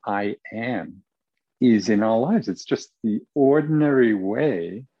tendency of I am is in our lives. It's just the ordinary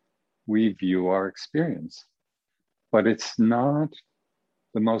way we view our experience. But it's not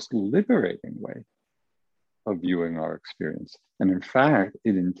the most liberating way of viewing our experience. And in fact,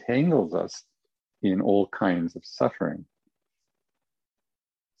 it entangles us in all kinds of suffering.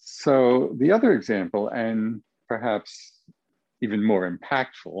 So the other example, and perhaps even more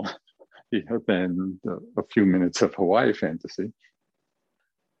impactful than a few minutes of Hawaii fantasy,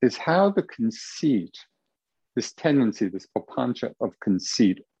 is how the conceit, this tendency, this papanca of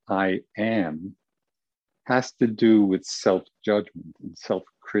conceit, I am, has to do with self-judgment and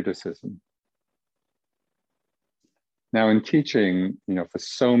self-criticism. Now, in teaching, for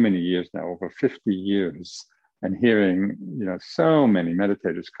so many years now, over 50 years, and hearing, so many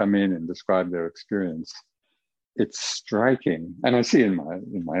meditators come in and describe their experience, it's striking, and I see in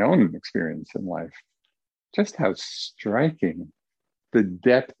my own experience in life, just how striking the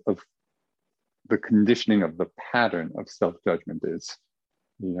depth of the conditioning of the pattern of self-judgment is,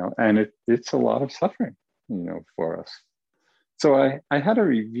 and it's a lot of suffering, for us. So I had a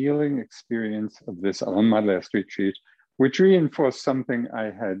revealing experience of this on my last retreat, which reinforced something I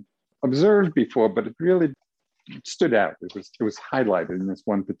had observed before, but it really stood out. It was highlighted in this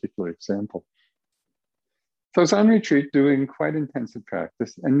one particular example. So I was on retreat doing quite intensive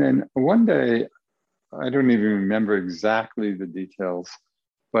practice. And then one day, I don't even remember exactly the details,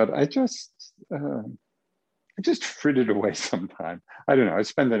 but I just frittered away sometime. I don't know, I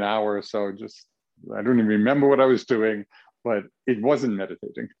spent an hour or so I don't even remember what I was doing, but it wasn't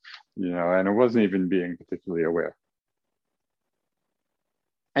meditating, and it wasn't even being particularly aware.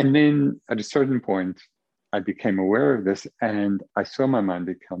 And then at a certain point, I became aware of this, and I saw my mind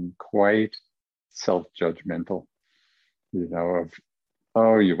become quite self-judgmental, of,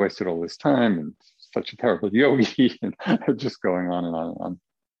 oh, you wasted all this time, and such a terrible yogi, and just going on and on and on.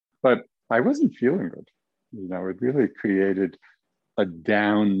 But I wasn't feeling good. It really created a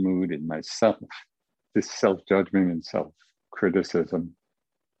down mood in myself, this self-judgment and self-criticism.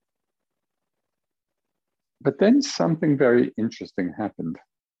 But then something very interesting happened.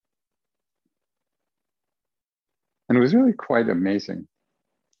 And it was really quite amazing.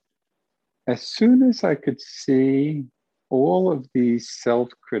 As soon as I could see all of these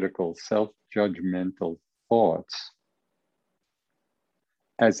self-critical, self-judgmental thoughts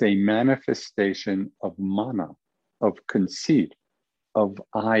as a manifestation of mana, of conceit, of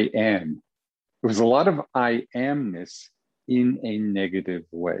I am. There was a lot of I amness in a negative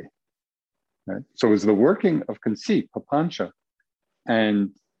way. Right? So it was the working of conceit, papanca, and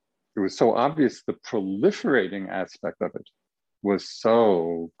it was so obvious the proliferating aspect of it was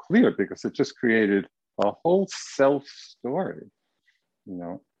so clear because it just created a whole self-story,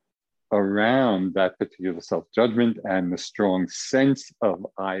 around that particular self-judgment and the strong sense of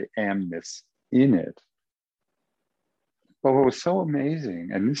I amness in it. But what was so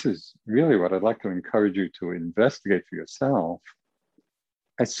amazing, and this is really what I'd like to encourage you to investigate for yourself,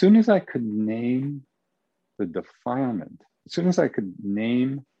 as soon as I could name the defilement, as soon as I could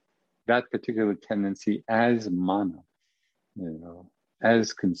name that particular tendency as mana,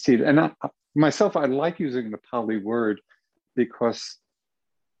 as conceit. And I like using the Pali word because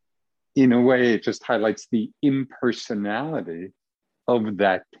in a way it just highlights the impersonality of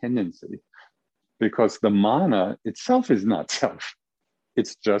that tendency, because the mana itself is not self.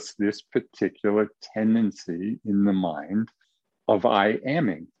 It's just this particular tendency in the mind of I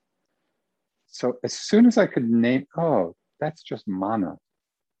aming. So as soon as I could name, oh, that's just mana,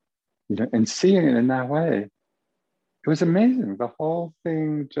 and seeing it in that way, it was amazing. The whole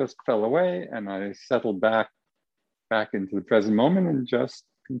thing just fell away, and I settled back into the present moment and just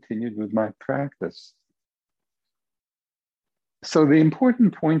continued with my practice. So the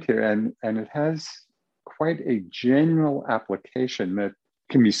important point here, and it has quite a general application that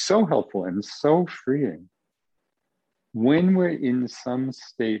can be so helpful and so freeing. When we're in some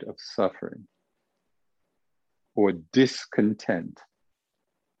state of suffering or discontent,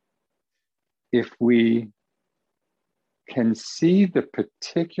 if we can see the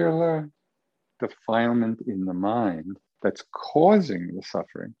particular defilement in the mind that's causing the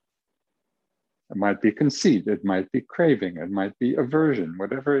suffering, it might be conceit, it might be craving, it might be aversion,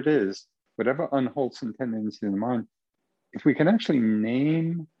 whatever it is, whatever unwholesome tendency in the mind, if we can actually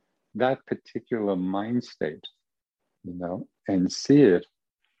name that particular mind state, and see it,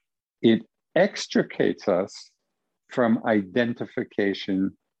 it extricates us from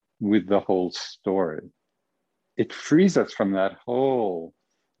identification with the whole story. It frees us from that whole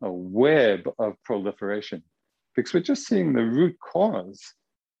web of proliferation, because we're just seeing the root cause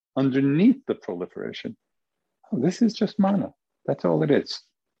underneath the proliferation. Oh, this is just mana. That's all it is.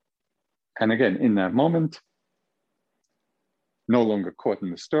 And again, in that moment, no longer caught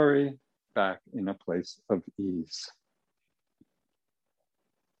in the story, back in a place of ease.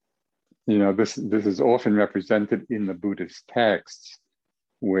 This is often represented in the Buddhist texts,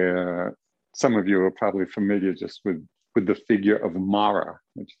 where some of you are probably familiar just with the figure of Mara,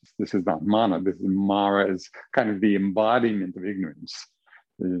 this is not mana, this is Mara, is kind of the embodiment of ignorance,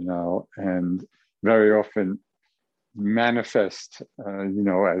 and very often manifest,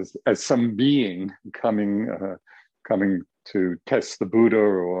 as some being coming to test the Buddha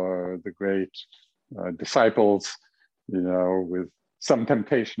or the great disciples, with some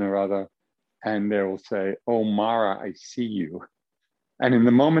temptation or other, and they will say, "Oh, Mara, I see you." And in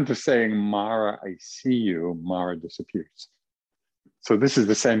the moment of saying, "Mara, I see you," Mara disappears. So this is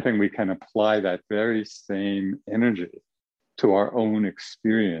the same thing. We can apply that very same energy to our own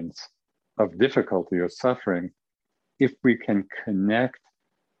experience of difficulty or suffering if we can connect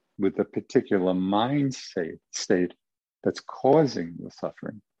with the particular mind state that's causing the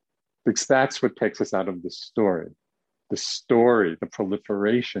suffering. Because that's what takes us out of the story, the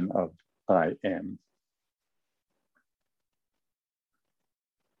proliferation of I am.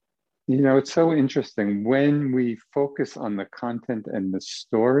 It's so interesting when we focus on the content and the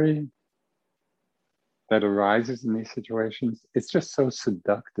story that arises in these situations. It's just so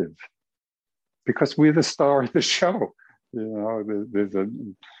seductive because we're the star of the show. There's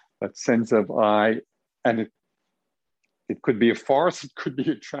that sense of I, and it could be a farce, it could be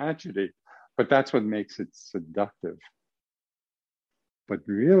a tragedy, but that's what makes it seductive. But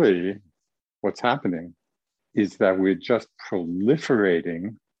really, what's happening is that we're just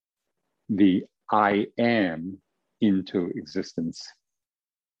proliferating the I am into existence.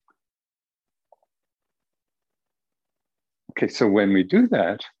 Okay, so when we do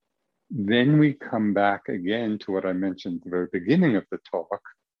that, then we come back again to what I mentioned at the very beginning of the talk.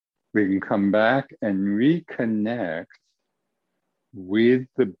 We can come back and reconnect with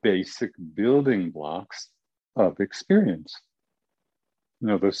the basic building blocks of experience.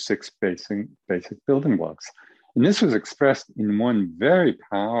 Those 6 basic building blocks. And this was expressed in one very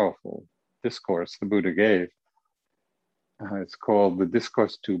powerful discourse the Buddha gave. It's called the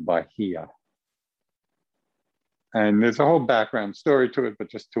Discourse to Bahia. And there's a whole background story to it, but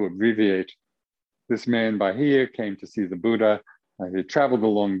just to abbreviate, this man Bahia came to see the Buddha. He traveled a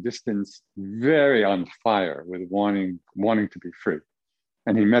long distance, very on fire with wanting to be free.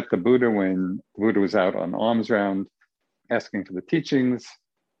 And he met the Buddha when the Buddha was out on alms round, asking for the teachings.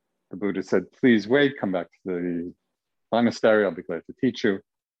 The Buddha said, "Please wait, come back to the monastery, I'll be glad to teach you."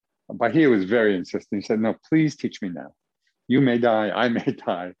 Bahia was very insistent. He said, "No, please teach me now. You may die, I may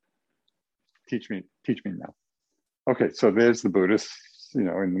die. Teach me now." Okay, so there's the Buddhist, in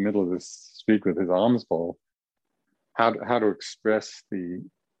the middle of this street with his alms bowl, how to express the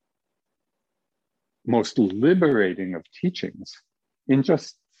most liberating of teachings in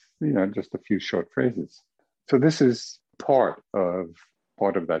just a few short phrases. So this is part of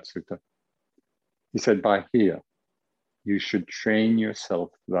that sutta. He said, "Bahia, you should train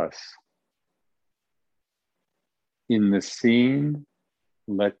yourself thus. In the seen,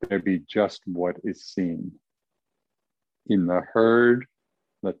 let there be just what is seen. In the heard,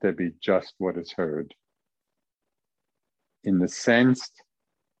 let there be just what is heard. In the sensed,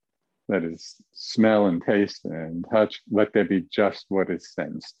 that is smell and taste and touch, let there be just what is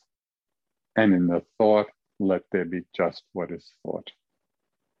sensed. And in the thought, let there be just what is thought."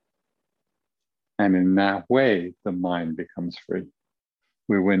 And in that way, the mind becomes free.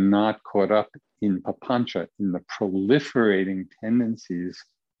 Where we're not caught up in Papanca, in the proliferating tendencies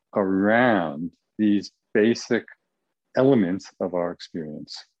around these basic elements of our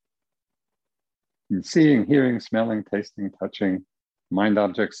experience. In seeing, hearing, smelling, tasting, touching, mind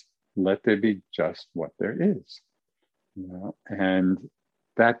objects, let there be just what there is. And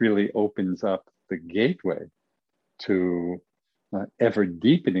that really opens up the gateway to ever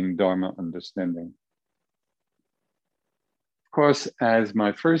deepening Dharma understanding. Of course, as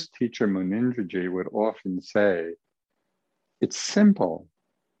my first teacher, Munindraji, would often say, it's simple,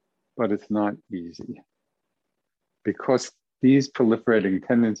 but it's not easy. Because these proliferating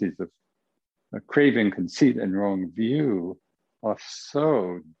tendencies of craving, conceit, and wrong view are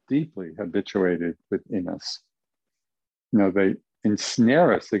so deeply habituated within us. They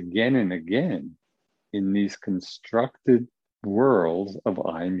ensnare us again and again in these constructed worlds of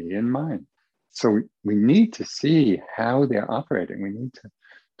I, me, and mine. So we need to see how they're operating. We need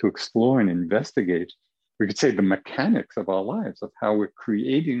to explore and investigate, we could say, the mechanics of our lives, of how we're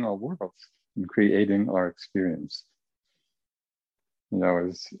creating our worlds and creating our experience.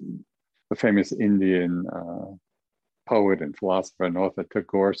 As the famous Indian poet and philosopher and author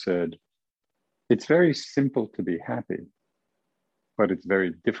Tagore said, it's very simple to be happy, but it's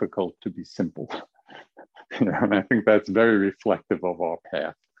very difficult to be simple. And I think that's very reflective of our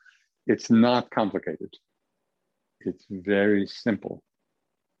path. It's not complicated. It's very simple.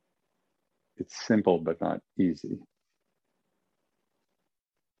 It's simple, but not easy.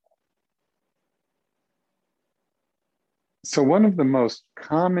 So one of the most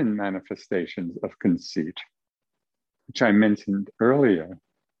common manifestations of conceit, which I mentioned earlier,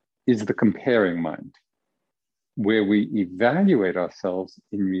 is the comparing mind, where we evaluate ourselves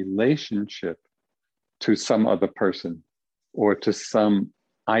in relationship to some other person or to some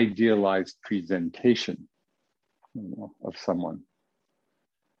idealized presentation of someone.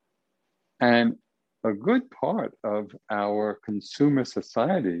 And a good part of our consumer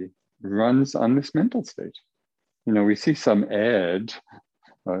society runs on this mental state. We see some ad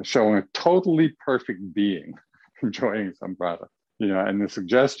showing a totally perfect being enjoying some product, and the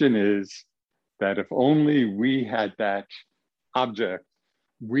suggestion is that if only we had that object,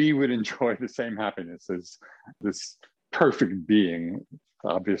 we would enjoy the same happiness as this perfect being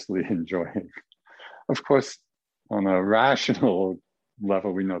obviously enjoying. Of course, on a rational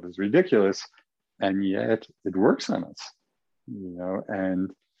level, we know this is ridiculous, and yet it works on us, and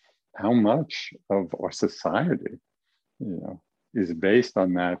how much of our society, is based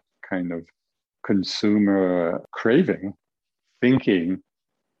on that kind of consumer craving, thinking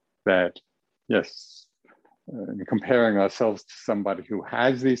that, yes, comparing ourselves to somebody who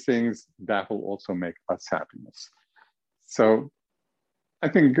has these things, that will also make us happiness. So I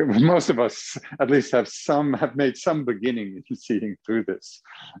think most of us at least have made some beginning in seeing through this,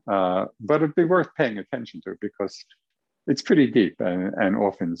 but it'd be worth paying attention to because it's pretty deep and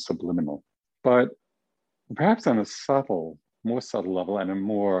often subliminal. But perhaps on a more subtle level and a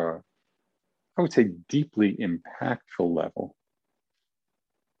more, I would say, deeply impactful level,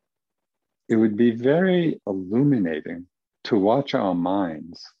 it would be very illuminating to watch our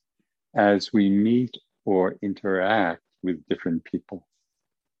minds as we meet or interact with different people.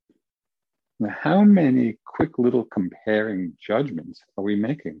 Now, how many quick little comparing judgments are we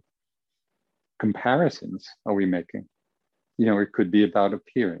making? Comparisons are we making? It could be about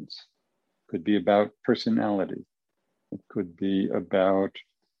appearance, it could be about personality, it could be about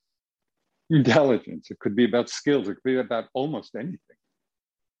intelligence, it could be about skills, it could be about almost anything.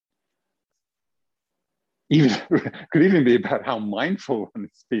 It could even be about how mindful one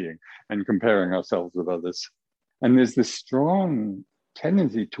is being and comparing ourselves with others. And there's this strong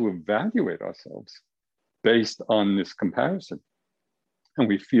tendency to evaluate ourselves based on this comparison. And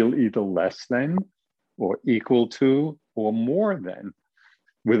we feel either less than or equal to or more than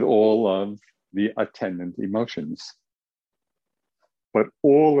with all of the attendant emotions. But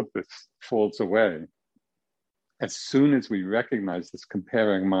all of this falls away as soon as we recognize this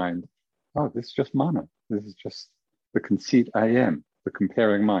comparing mind. Oh, this is just mana. This is just the conceit I am, the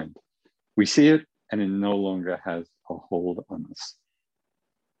comparing mind. We see it and it no longer has a hold on us.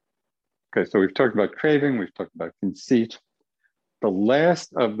 Okay, so we've talked about craving, we've talked about conceit. The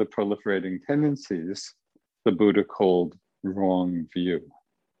last of the proliferating tendencies, the Buddha called wrong view.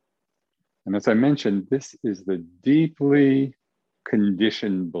 And as I mentioned, this is the deeply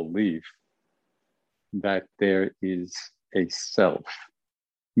conditioned belief that there is a self,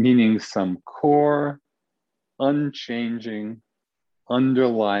 meaning some core, unchanging,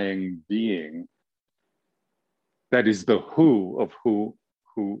 underlying being that is the who of who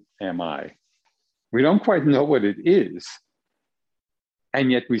am I. We don't quite know what it is,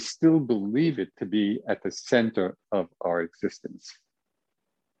 and yet we still believe it to be at the center of our existence.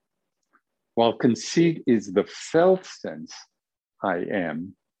 While conceit is the felt sense, I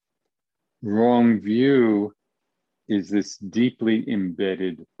am, wrong view is this deeply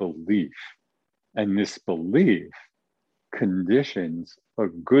embedded belief. And this belief conditions a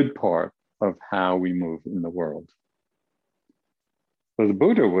good part of how we move in the world. So the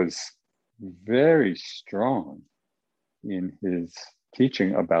Buddha was very strong in his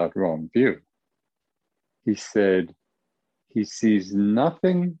teaching about wrong view. He said he sees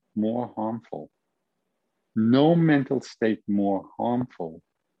nothing more harmful, no mental state more harmful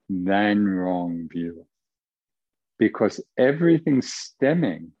than wrong view, because everything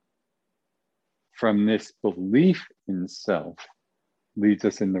stemming from this belief in self leads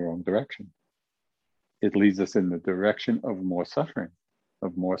us in the wrong direction. It leads us in the direction of more suffering,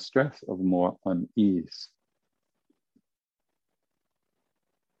 of more stress, of more unease.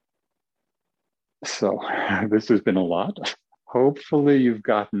 So this has been a lot. Hopefully you've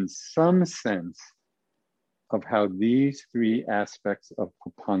gotten some sense of how these three aspects of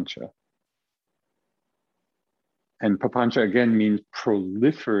Papanca, and Papanca again means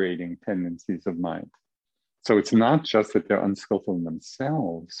proliferating tendencies of mind. So it's not just that they're unskillful in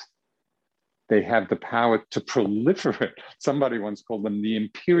themselves, they have the power to proliferate. Somebody once called them the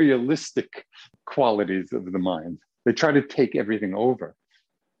imperialistic qualities of the mind. They try to take everything over.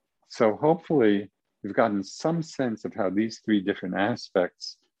 So hopefully you've gotten some sense of how these three different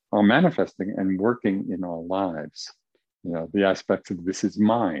aspects are manifesting and working in our lives. You know, the aspects of this is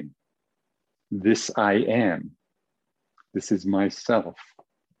mine, this I am, this is myself.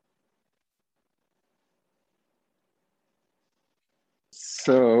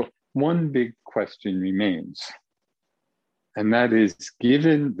 So one big question remains, and that is,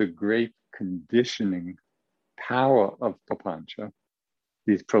 given the great conditioning power of Papanca,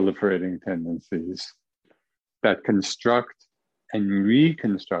 these proliferating tendencies that construct and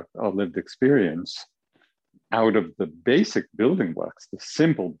reconstruct our lived experience out of the basic building blocks, the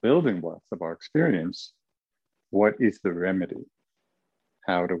simple building blocks of our experience, what is the remedy?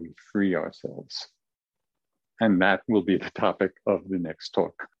 How do we free ourselves? And that will be the topic of the next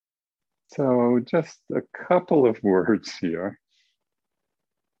talk. So just a couple of words here.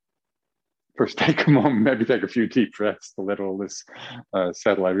 First, take a moment, maybe take a few deep breaths to let all this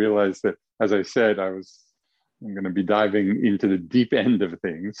settle. I realized that, as I said, I'm going to be diving into the deep end of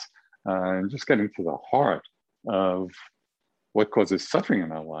things and just getting to the heart of what causes suffering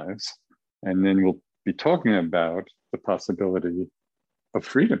in our lives. And then we'll be talking about the possibility of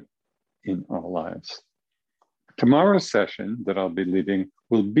freedom in our lives. Tomorrow's session that I'll be leading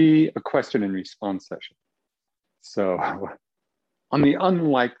will be a question and response session. So on the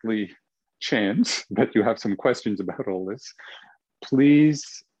unlikely chance that you have some questions about all this,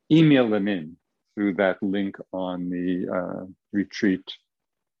 please email them in through that link on the retreat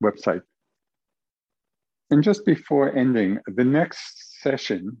website. And just before ending, the next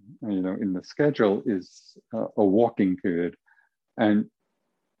session, in the schedule is a walking period, and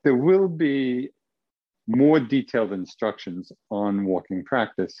there will be more detailed instructions on walking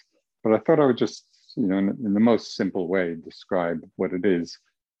practice, but I thought I would just, in the most simple way, describe what it is.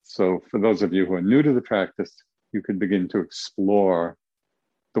 So for those of you who are new to the practice, you could begin to explore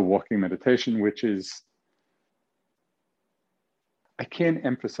the walking meditation, which is, I can't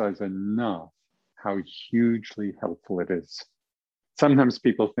emphasize enough how hugely helpful it is. Sometimes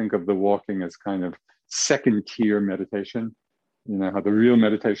people think of the walking as kind of second tier meditation, how the real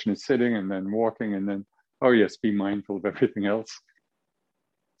meditation is sitting and then walking and then, oh yes, be mindful of everything else.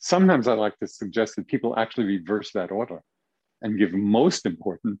 Sometimes I like to suggest that people actually reverse that order and give most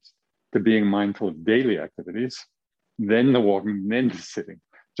importance to being mindful of daily activities, then the walking, then the sitting,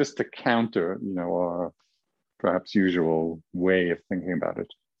 just to counter, our perhaps usual way of thinking about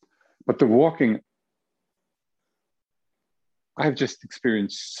it. But the walking, I've just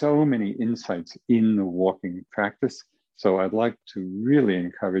experienced so many insights in the walking practice. So I'd like to really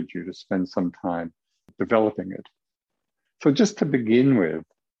encourage you to spend some time developing it. So just to begin with,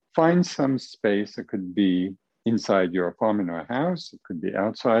 find some space. It could be inside your apartment or house. It could be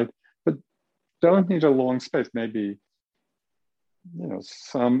outside, but don't need a long space. Maybe,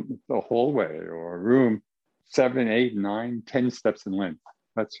 a hallway or a room, 7, 8, 9, 10 steps in length.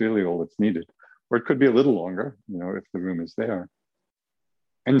 That's really all that's needed. Or it could be a little longer, if the room is there.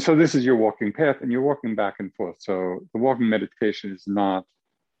 And so this is your walking path, and you're walking back and forth. So the walking meditation is not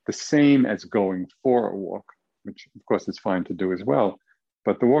the same as going for a walk, which of course is fine to do as well.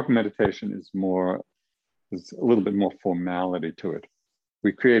 But the walking meditation is a little bit more formality to it.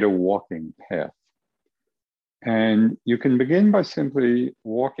 We create a walking path. And you can begin by simply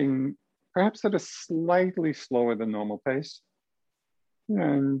walking perhaps at a slightly slower than normal pace.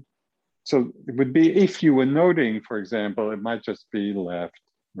 And So it would be, if you were noting, for example, it might just be left,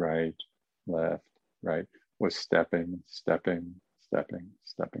 right, or stepping, stepping, stepping,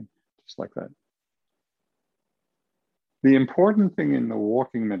 stepping, just like that. The important thing in the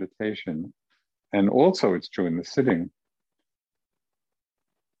walking meditation, and also it's true in the sitting,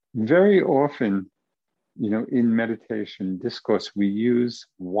 very often, in meditation discourse, we use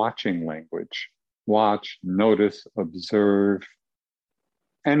watching language. Watch, notice, observe.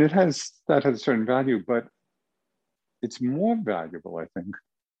 And that has a certain value, but it's more valuable, I think,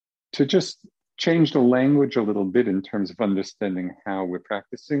 to just change the language a little bit in terms of understanding how we're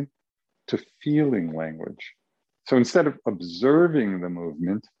practicing to feeling language. So instead of observing the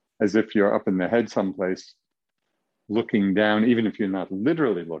movement as if you're up in the head someplace, looking down, even if you're not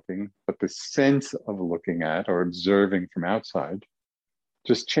literally looking, but the sense of looking at or observing from outside,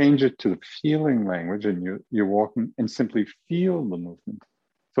 just change it to the feeling language, and you're walking and simply feel the movement.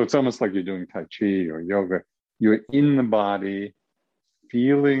 So it's almost like you're doing Tai Chi or yoga. You're in the body,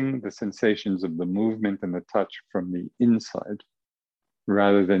 feeling the sensations of the movement and the touch from the inside,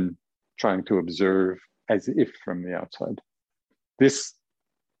 rather than trying to observe as if from the outside. This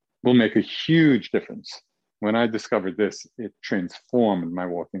will make a huge difference. When I discovered this, it transformed my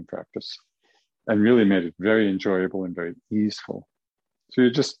walking practice and really made it very enjoyable and very easeful. So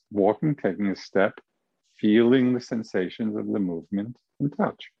you're just walking, taking a step, feeling the sensations of the movement and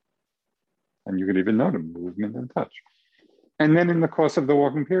touch. And you could even note a movement and touch. And then in the course of the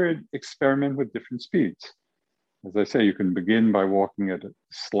walking period, experiment with different speeds. As I say, you can begin by walking at a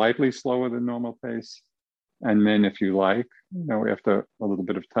slightly slower than normal pace. And then if you like, after a little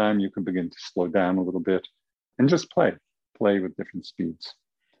bit of time, you can begin to slow down a little bit and just play with different speeds.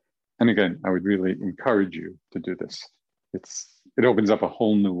 And again, I would really encourage you to do this. It opens up a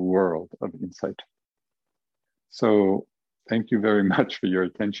whole new world of insight. So thank you very much for your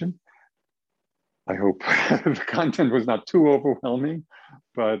attention. I hope the content was not too overwhelming,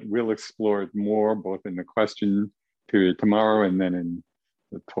 but we'll explore it more both in the question period tomorrow and then in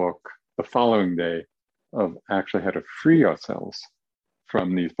the talk the following day of actually how to free ourselves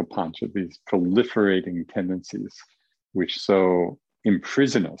from these papanca, these proliferating tendencies, which so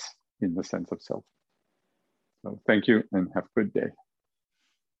imprison us in the sense of self. So thank you and have a good day.